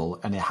profitable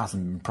and it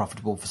hasn't been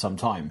profitable for some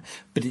time,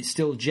 but it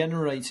still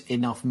generates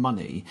enough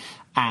money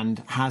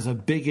and has a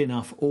big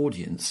enough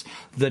audience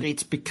that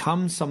it's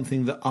become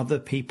something that other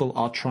people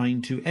are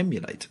trying to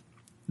emulate.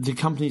 The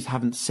companies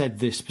haven't said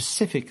this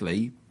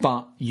specifically,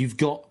 but you've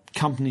got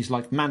companies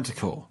like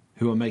Manticore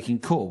who are making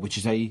Core, which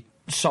is a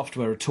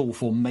software, a tool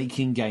for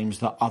making games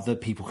that other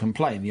people can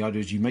play. And the idea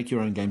is you make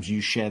your own games,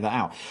 you share that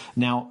out.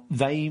 Now,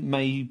 they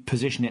may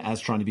position it as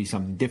trying to be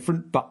something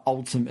different, but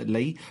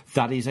ultimately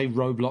that is a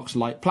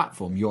Roblox-like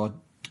platform. You're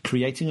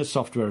creating a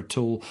software, a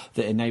tool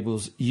that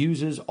enables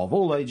users of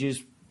all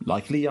ages,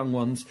 likely young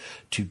ones,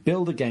 to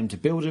build a game, to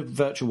build a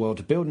virtual world,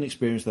 to build an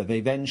experience that they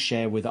then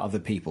share with other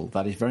people.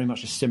 That is very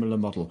much a similar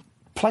model.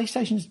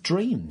 PlayStation's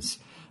Dreams.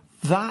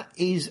 That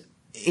is,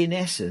 in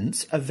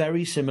essence, a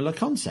very similar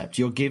concept.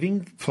 You're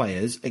giving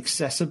players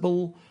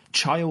accessible,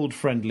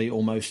 child-friendly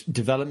almost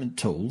development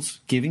tools,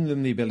 giving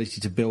them the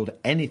ability to build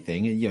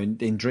anything. You know,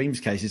 in Dream's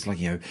case, it's like,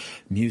 you know,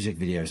 music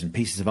videos and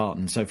pieces of art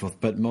and so forth,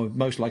 but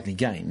most likely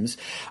games.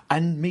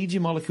 And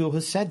Media Molecule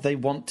has said they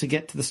want to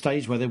get to the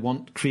stage where they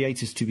want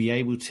creators to be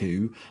able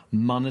to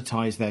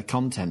monetize their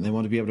content. They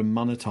want to be able to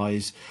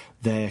monetize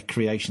their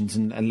creations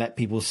and let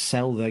people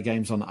sell their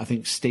games on, I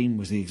think Steam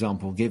was the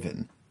example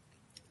given.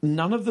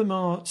 None of them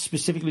are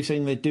specifically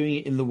saying they're doing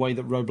it in the way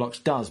that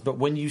Roblox does, but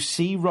when you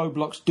see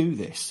Roblox do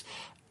this,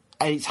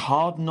 it's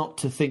hard not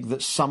to think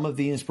that some of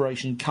the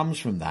inspiration comes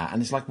from that.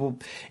 And it's like, well,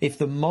 if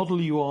the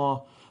model you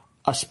are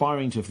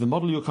aspiring to, if the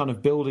model you're kind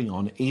of building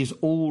on is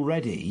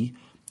already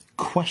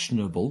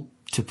questionable,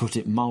 to put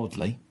it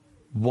mildly,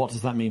 what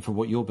does that mean for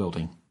what you're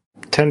building?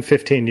 10,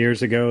 15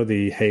 years ago,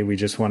 hey, we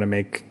just want to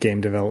make game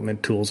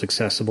development tools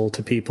accessible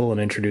to people and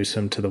introduce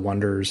them to the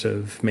wonders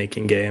of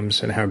making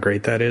games and how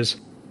great that is.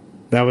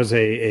 That was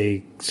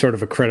a sort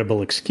of a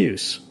credible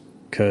excuse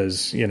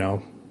because, you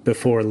know,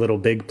 before Little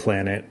Big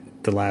Planet,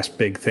 the last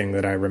big thing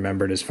that I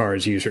remembered as far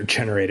as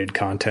user-generated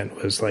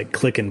content was like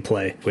Click and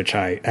Play, which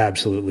I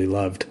absolutely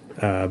loved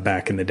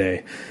back in the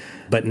day.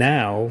 But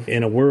now,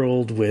 in a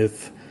world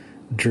with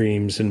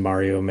Dreams and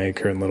Mario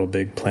Maker and Little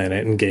Big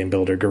Planet and Game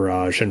Builder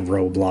Garage and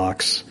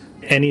Roblox.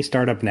 Any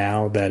startup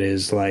now that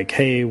is like,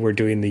 hey, we're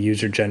doing the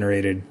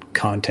user-generated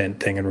content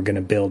thing and we're going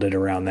to build it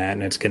around that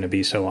and it's going to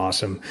be so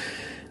awesome.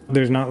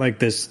 There's not like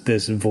this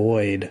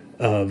void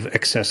of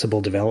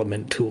accessible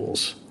development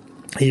tools.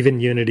 Even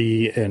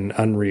Unity and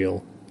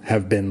Unreal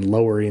have been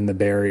lowering the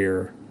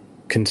barrier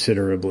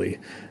considerably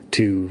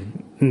to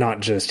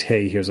not just,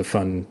 hey, here's a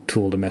fun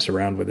tool to mess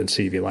around with and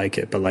see if you like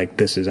it, but like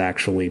this is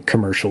actually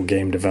commercial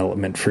game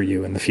development for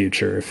you in the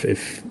future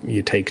if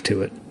you take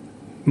to it.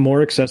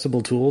 More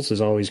accessible tools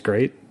is always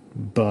great,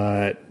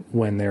 but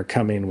when they're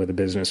coming with a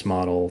business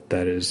model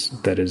that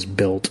is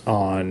built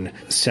on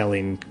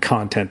selling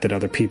content that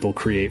other people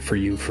create for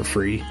you for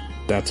free,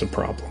 that's a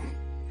problem.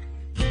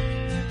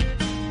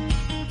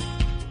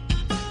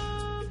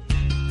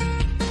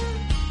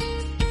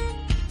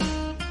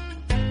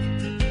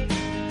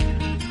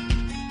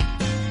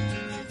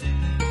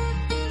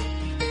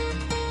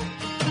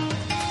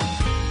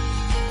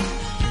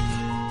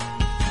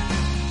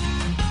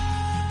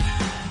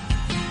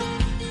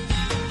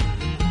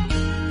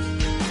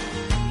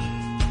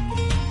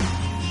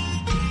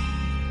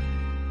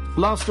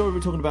 Last story we're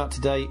talking about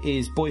today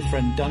is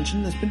Boyfriend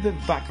Dungeon. There's been a bit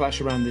of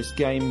backlash around this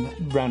game,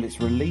 around its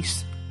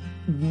release,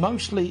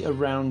 mostly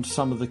around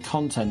some of the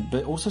content,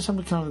 but also some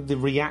of kind of the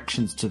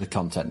reactions to the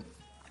content.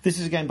 This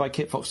is a game by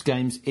Kitfox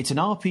Games. It's an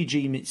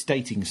RPG meets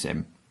dating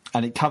sim,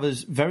 and it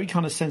covers very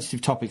kind of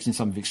sensitive topics in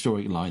some of its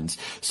storylines.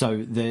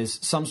 So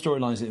there's some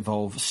storylines that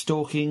involve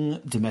stalking,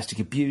 domestic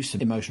abuse,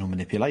 and emotional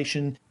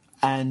manipulation.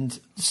 And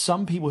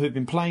some people who've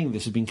been playing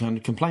this have been kind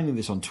of complaining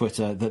this on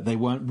Twitter that they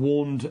weren't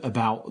warned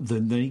about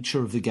the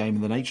nature of the game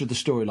and the nature of the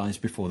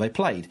storylines before they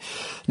played.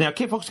 Now,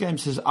 Kitfox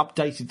Games has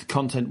updated the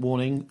content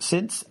warning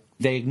since.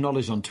 They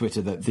acknowledged on Twitter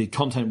that the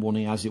content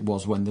warning as it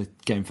was when the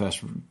game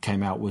first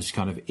came out was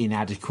kind of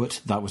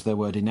inadequate. That was their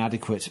word,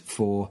 inadequate,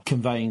 for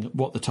conveying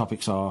what the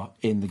topics are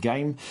in the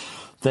game.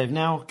 They've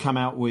now come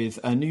out with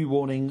a new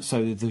warning,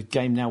 so the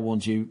game now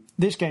warns you,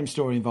 this game's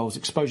story involves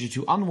exposure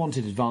to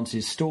unwanted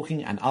advances,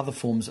 stalking and other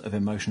forms of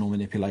emotional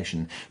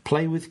manipulation.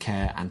 Play with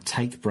care and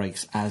take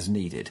breaks as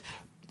needed.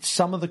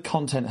 Some of the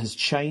content has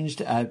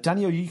changed.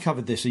 Daniel, you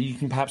covered this, so you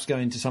can perhaps go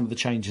into some of the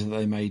changes that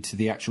they made to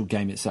the actual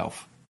game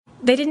itself.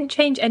 They didn't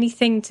change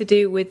anything to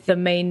do with the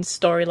main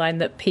storyline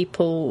that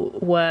people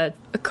were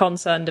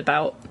concerned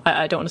about.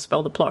 I don't want to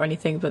spoil the plot or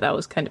anything, but that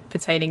was kind of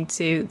pertaining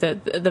to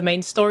the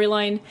main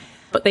storyline.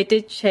 But they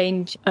did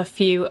change a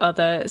few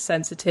other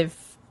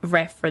sensitive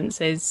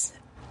references.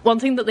 One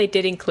thing that they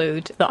did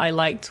include that I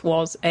liked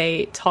was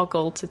a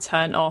toggle to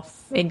turn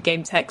off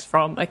in-game text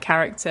from a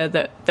character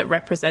that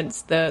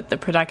represents the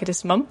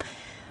protagonist's mum.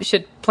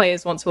 Should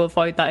players want to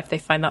avoid that if they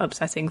find that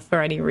upsetting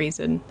for any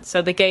reason.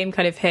 So the game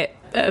kind of hit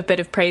a bit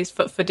of praise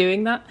for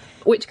doing that,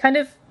 which kind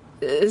of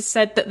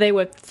said that they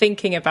were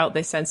thinking about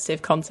this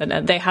sensitive content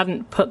and they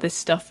hadn't put this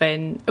stuff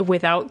in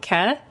without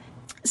care.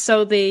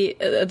 So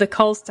the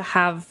calls to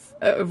have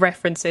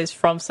references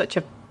from such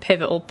a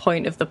pivotal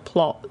point of the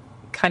plot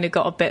kind of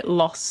got a bit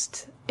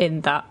lost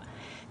in that.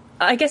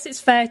 I guess it's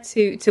fair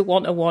to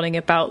want a warning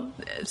about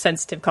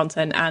sensitive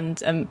content,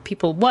 and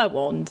people were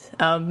warned,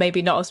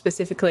 maybe not as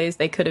specifically as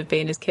they could have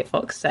been, as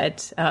Kitfox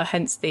said,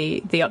 hence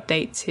the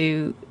update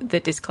to the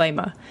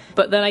disclaimer.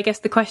 But then I guess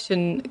the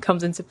question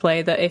comes into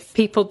play that if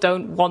people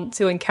don't want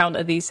to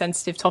encounter these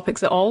sensitive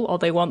topics at all, or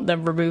they want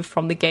them removed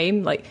from the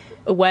game, like,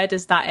 where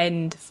does that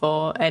end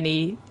for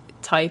any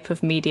type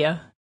of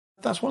media?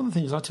 That's one of the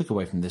things I took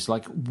away from this.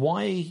 Like,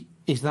 why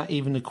is that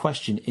even a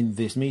question in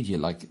this media?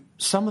 Like,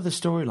 some of the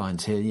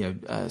storylines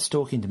here,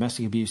 stalking,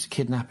 domestic abuse,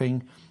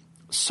 kidnapping,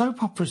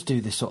 soap operas do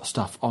this sort of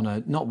stuff on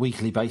a not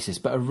weekly basis,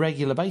 but a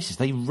regular basis.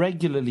 They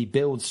regularly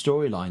build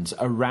storylines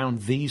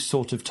around these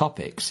sort of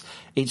topics.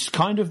 It's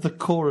kind of the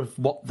core of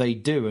what they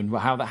do and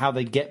how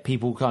they get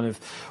people kind of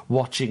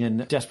watching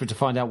and desperate to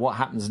find out what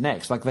happens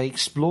next. Like, they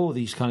explore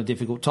these kind of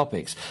difficult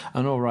topics.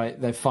 And all right,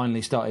 they've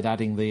finally started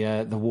adding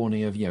the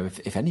warning of,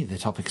 if any of the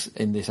topics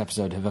in this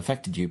episode have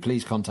affected you,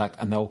 please contact,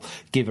 and they'll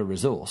give a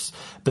resource.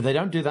 But they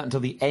don't do that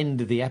until the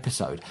end of the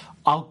episode.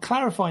 I'll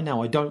clarify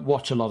now, I don't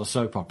watch a lot of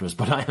soap operas,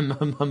 but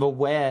I'm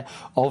aware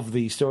of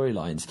these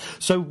storylines.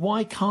 So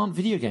why can't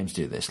video games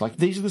do this? Like,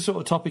 these are the sort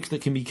of topics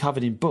that can be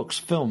covered in books,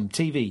 film,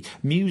 TV,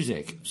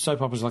 music,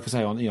 soap operas, like I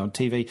say, on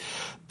TV.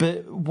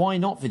 But why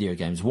not video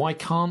games? Why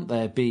can't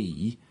there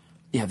be...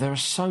 Yeah, there are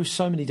so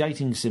many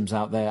dating sims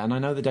out there, and I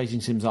know the dating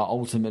sims are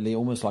ultimately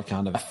almost like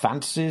kind of a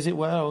fantasy, as it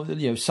were.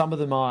 Some of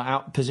them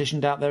are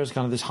positioned out there as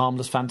kind of this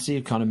harmless fantasy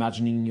of kind of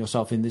imagining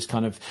yourself in this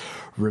kind of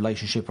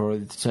relationship, or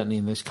certainly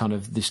in this kind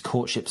of this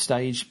courtship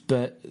stage.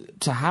 But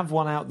to have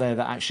one out there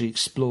that actually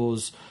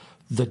explores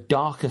the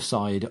darker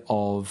side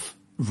of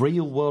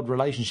real world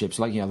relationships,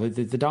 like,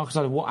 the darker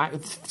side of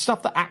what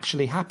stuff that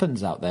actually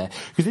happens out there,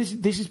 because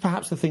this is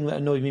perhaps the thing that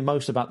annoyed me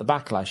most about the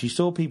backlash. You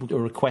saw people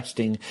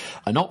requesting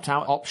an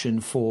opt-out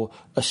option for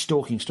a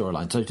stalking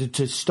storyline, so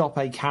to stop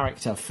a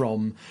character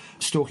from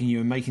stalking you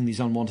and making these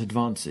unwanted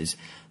advances.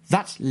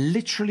 That's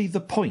literally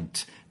the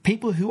point.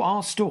 people who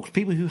are stalked,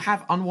 people who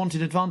have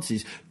unwanted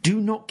advances, do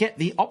not get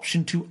the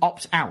option to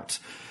opt out.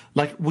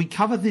 Like, we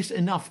cover this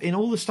enough in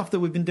all the stuff that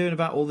we've been doing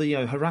about all the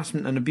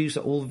harassment and abuse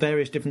at all the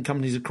various different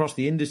companies across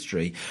the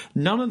industry.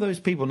 None of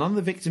those people, none of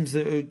the victims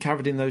that are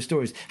covered in those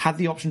stories had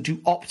the option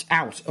to opt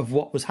out of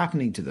what was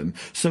happening to them.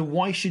 So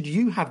why should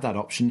you have that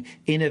option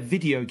in a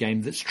video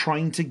game that's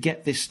trying to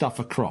get this stuff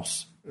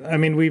across? I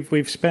mean,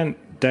 we've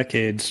spent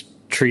decades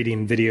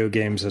treating video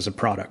games as a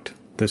product.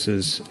 This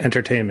is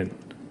entertainment.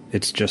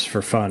 It's just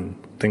for fun,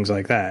 things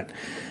like that.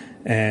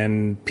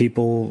 And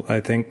people,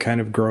 I think,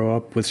 kind of grow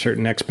up with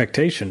certain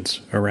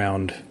expectations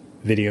around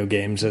video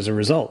games as a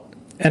result.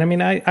 And I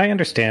mean, I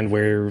understand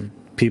where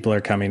people are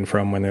coming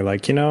from when they're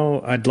like,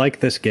 I'd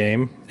like this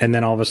game. And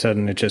then all of a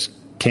sudden it just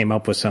came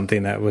up with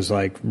something that was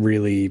like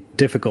really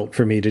difficult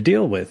for me to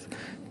deal with.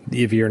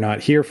 If you're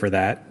not here for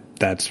that,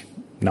 that's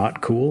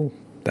not cool.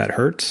 That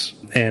hurts.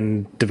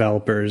 And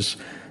developers,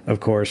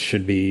 of course,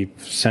 should be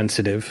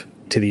sensitive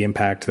to the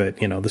impact that,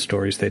 the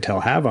stories they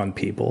tell have on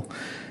people.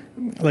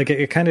 Like,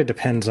 it kind of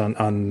depends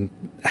on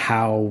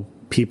how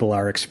people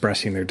are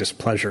expressing their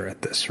displeasure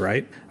at this,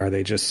 right? Are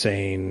they just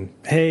saying,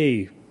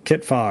 hey,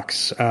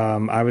 KitFox,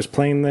 I was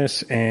playing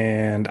this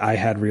and I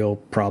had real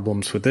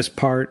problems with this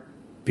part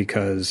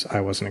because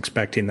I wasn't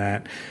expecting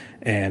that,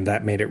 and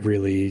that made it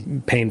really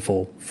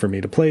painful for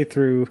me to play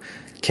through.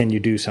 Can you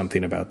do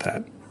something about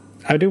that?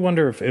 I do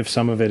wonder if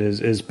some of it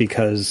is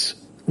because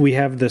we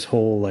have this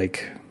whole,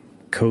 like,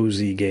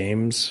 cozy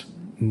games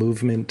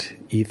movement,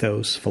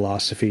 ethos,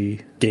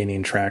 philosophy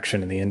gaining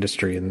traction in the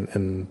industry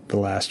in the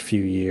last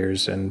few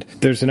years. And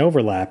there's an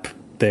overlap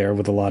there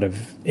with a lot of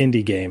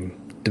indie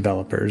game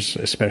developers,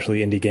 especially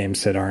indie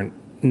games that aren't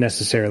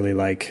necessarily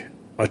like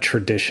a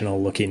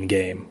traditional looking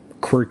game,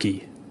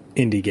 quirky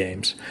indie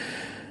games.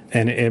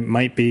 And it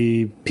might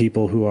be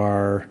people who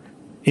are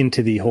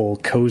into the whole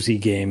cozy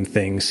game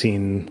thing,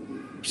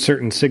 seeing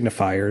certain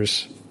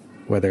signifiers,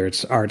 whether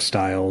it's art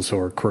styles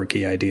or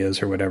quirky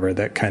ideas or whatever,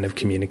 that kind of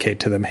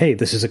communicate to them, hey,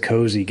 this is a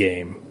cozy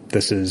game.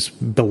 This is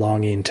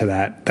belonging to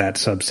that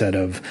subset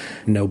of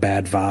no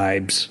bad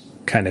vibes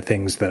kind of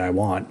things that I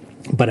want.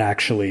 But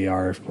actually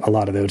a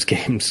lot of those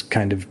games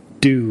kind of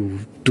do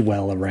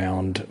dwell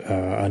around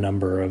a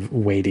number of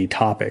weighty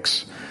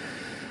topics.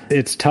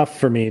 It's tough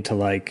for me to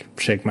like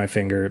shake my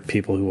finger at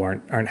people who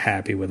aren't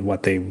happy with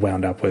what they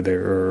wound up with,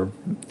 or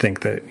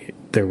think that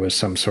there was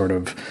some sort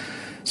of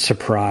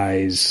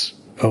surprise,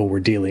 oh, we're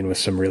dealing with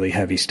some really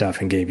heavy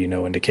stuff and gave you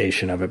no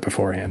indication of it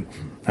beforehand.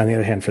 On the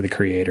other hand, for the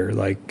creator,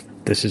 like,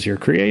 this is your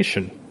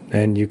creation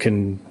and you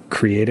can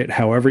create it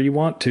however you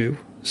want to,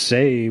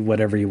 say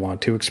whatever you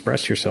want to,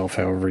 express yourself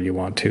however you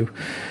want to.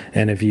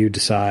 And if you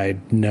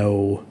decide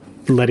no,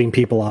 letting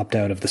people opt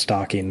out of the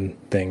stalking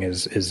thing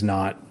is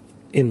not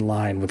in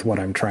line with what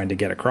I'm trying to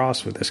get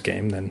across with this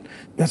game, then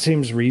that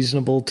seems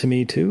reasonable to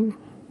me too.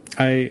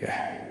 I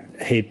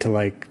hate to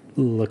like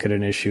look at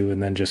an issue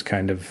and then just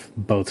kind of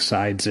both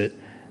sides it.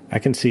 I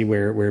can see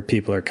where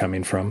people are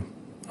coming from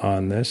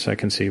on this. I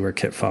can see where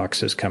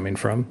KitFox is coming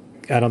from.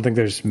 I don't think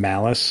there's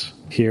malice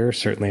here,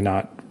 certainly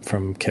not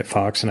from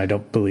KitFox, and I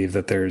don't believe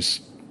that there's...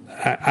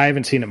 I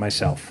haven't seen it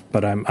myself,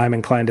 but I'm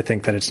inclined to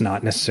think that it's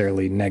not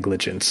necessarily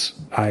negligence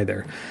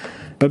either.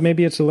 But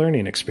maybe it's a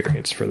learning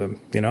experience for them,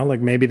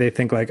 Like maybe they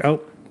think like,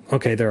 oh,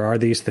 okay, there are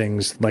these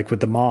things, like with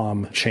the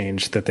mom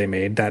change that they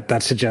made,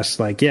 that suggests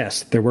like,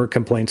 yes, there were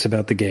complaints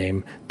about the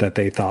game that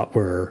they thought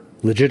were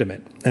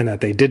legitimate and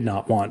that they did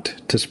not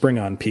want to spring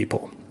on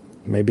people.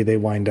 Maybe they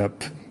wind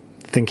up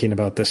thinking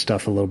about this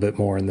stuff a little bit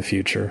more in the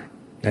future.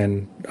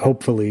 And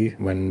hopefully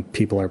when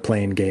people are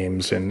playing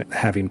games and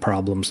having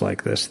problems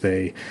like this,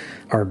 they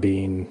are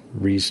being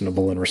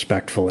reasonable and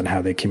respectful in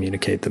how they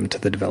communicate them to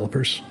the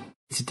developers.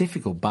 It's a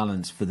difficult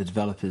balance for the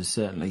developers,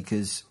 certainly,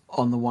 because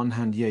on the one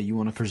hand, yeah, you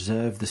want to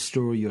preserve the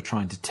story you're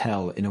trying to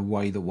tell in a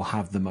way that will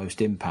have the most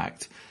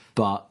impact.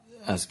 But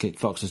as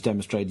KitFox has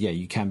demonstrated, yeah,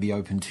 you can be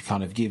open to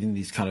kind of giving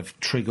these kind of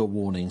trigger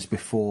warnings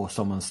before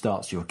someone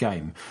starts your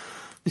game.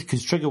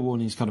 Because trigger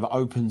warnings kind of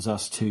opens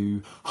us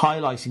to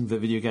highlighting that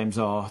video games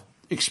are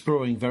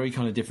exploring very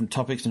kind of different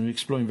topics and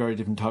exploring very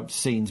different types of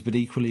scenes, but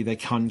equally they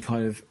can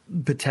kind of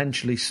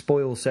potentially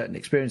spoil certain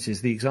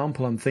experiences. The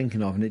example I'm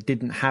thinking of, and it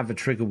didn't have a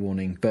trigger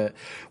warning, but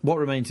What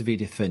Remains of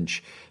Edith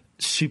Finch,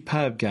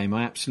 superb game.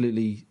 I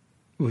absolutely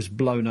was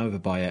blown over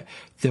by it.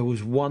 There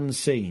was one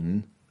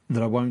scene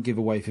that I won't give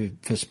away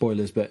for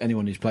spoilers, but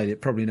anyone who's played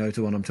it probably knows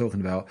the one I'm talking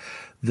about,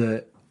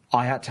 that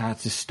I had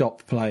to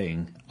stop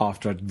playing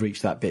after I'd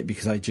reached that bit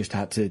because I just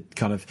had to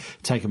kind of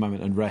take a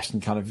moment and rest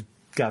and kind of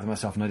gather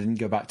myself, and I didn't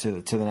go back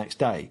to the next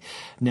day.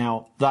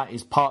 Now, that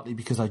is partly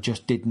because I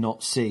just did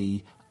not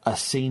see a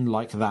scene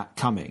like that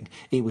coming.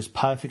 It was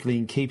perfectly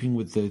in keeping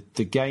with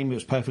the game. It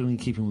was perfectly in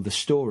keeping with the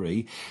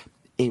story.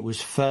 It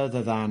was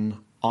further than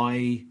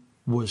I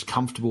was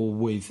comfortable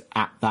with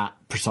at that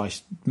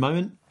precise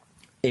moment.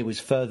 It was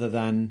further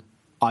than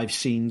I've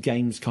seen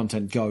games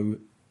content go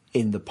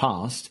in the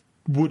past.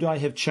 Would I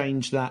have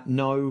changed that?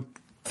 No.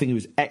 I think it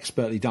was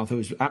expertly done. I thought it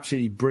was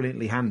absolutely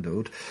brilliantly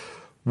handled.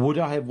 Would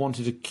I have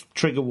wanted a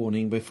trigger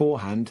warning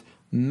beforehand?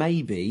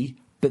 Maybe,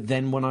 But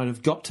then when I'd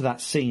have got to that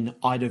scene,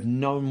 I'd have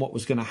known what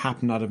was going to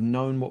happen. I'd have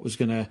known what was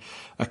going to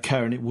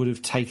occur, and it would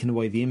have taken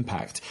away the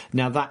impact.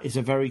 Now, that is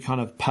a very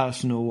kind of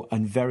personal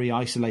and very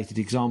isolated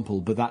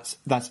example, but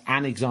that's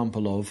an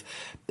example of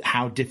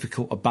how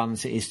difficult a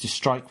balance it is to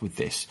strike with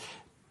this.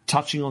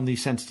 Touching on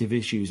these sensitive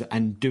issues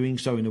and doing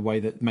so in a way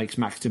that makes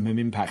maximum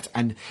impact,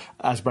 and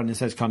as Brendan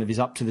says, kind of is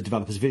up to the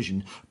developer's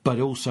vision, but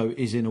also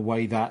is in a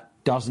way that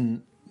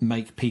doesn't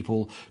make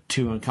people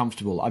too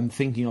uncomfortable. I'm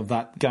thinking of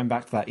that, going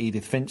back to that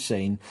Edith Finch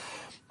scene.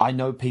 I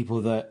know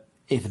people that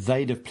if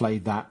they'd have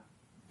played that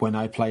when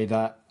I played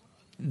that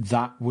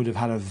would have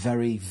had a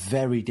very,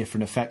 very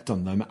different effect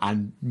on them.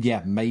 And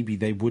yeah, maybe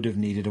they would have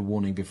needed a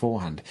warning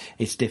beforehand.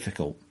 It's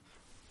difficult.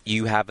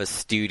 You have a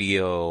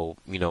studio,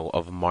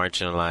 of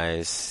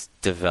marginalized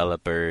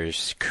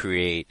developers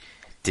create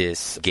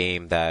this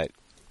game that,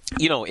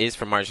 is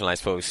for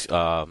marginalized folks,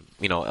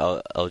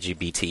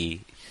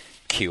 LGBT,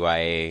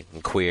 QIA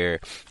and queer,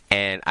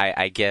 and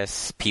I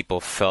guess people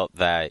felt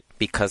that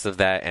because of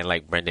that, and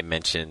like Brendan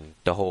mentioned,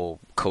 the whole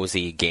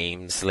cozy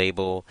games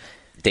label,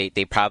 they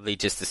probably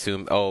just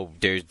assumed,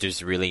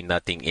 there's really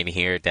nothing in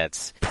here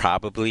that's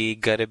probably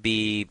gonna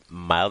be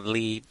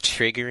mildly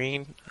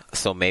triggering.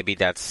 So maybe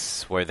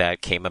that's where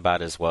that came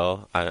about as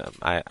well,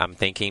 I'm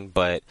thinking.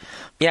 But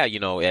yeah,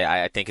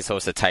 I think it's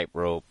always a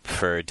tightrope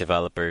for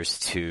developers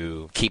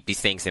to keep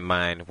these things in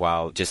mind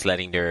while just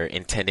letting their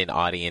intended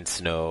audience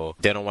know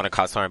they don't want to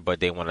cause harm, but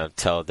they want to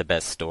tell the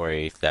best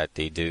story that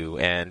they do,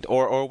 and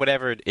or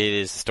whatever it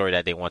is, story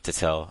that they want to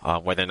tell,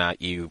 whether or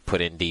not you put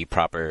in the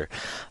proper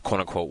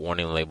quote-unquote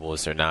warning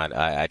labels or not.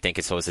 I think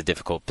it's always a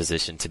difficult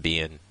position to be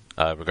in,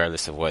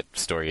 regardless of what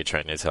story you're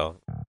trying to tell.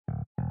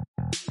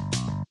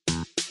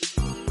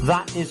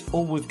 That is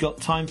all we've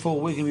got time for.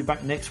 We're going to be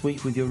back next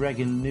week with your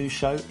regular news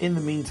show. In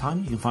the meantime,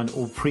 you can find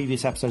all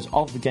previous episodes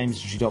of the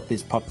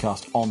GamesIndustry.biz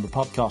podcast on the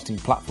podcasting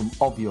platform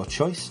of your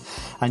choice,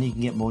 and you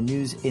can get more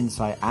news,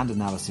 insight and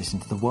analysis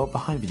into the world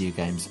behind video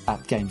games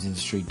at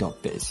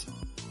GamesIndustry.biz.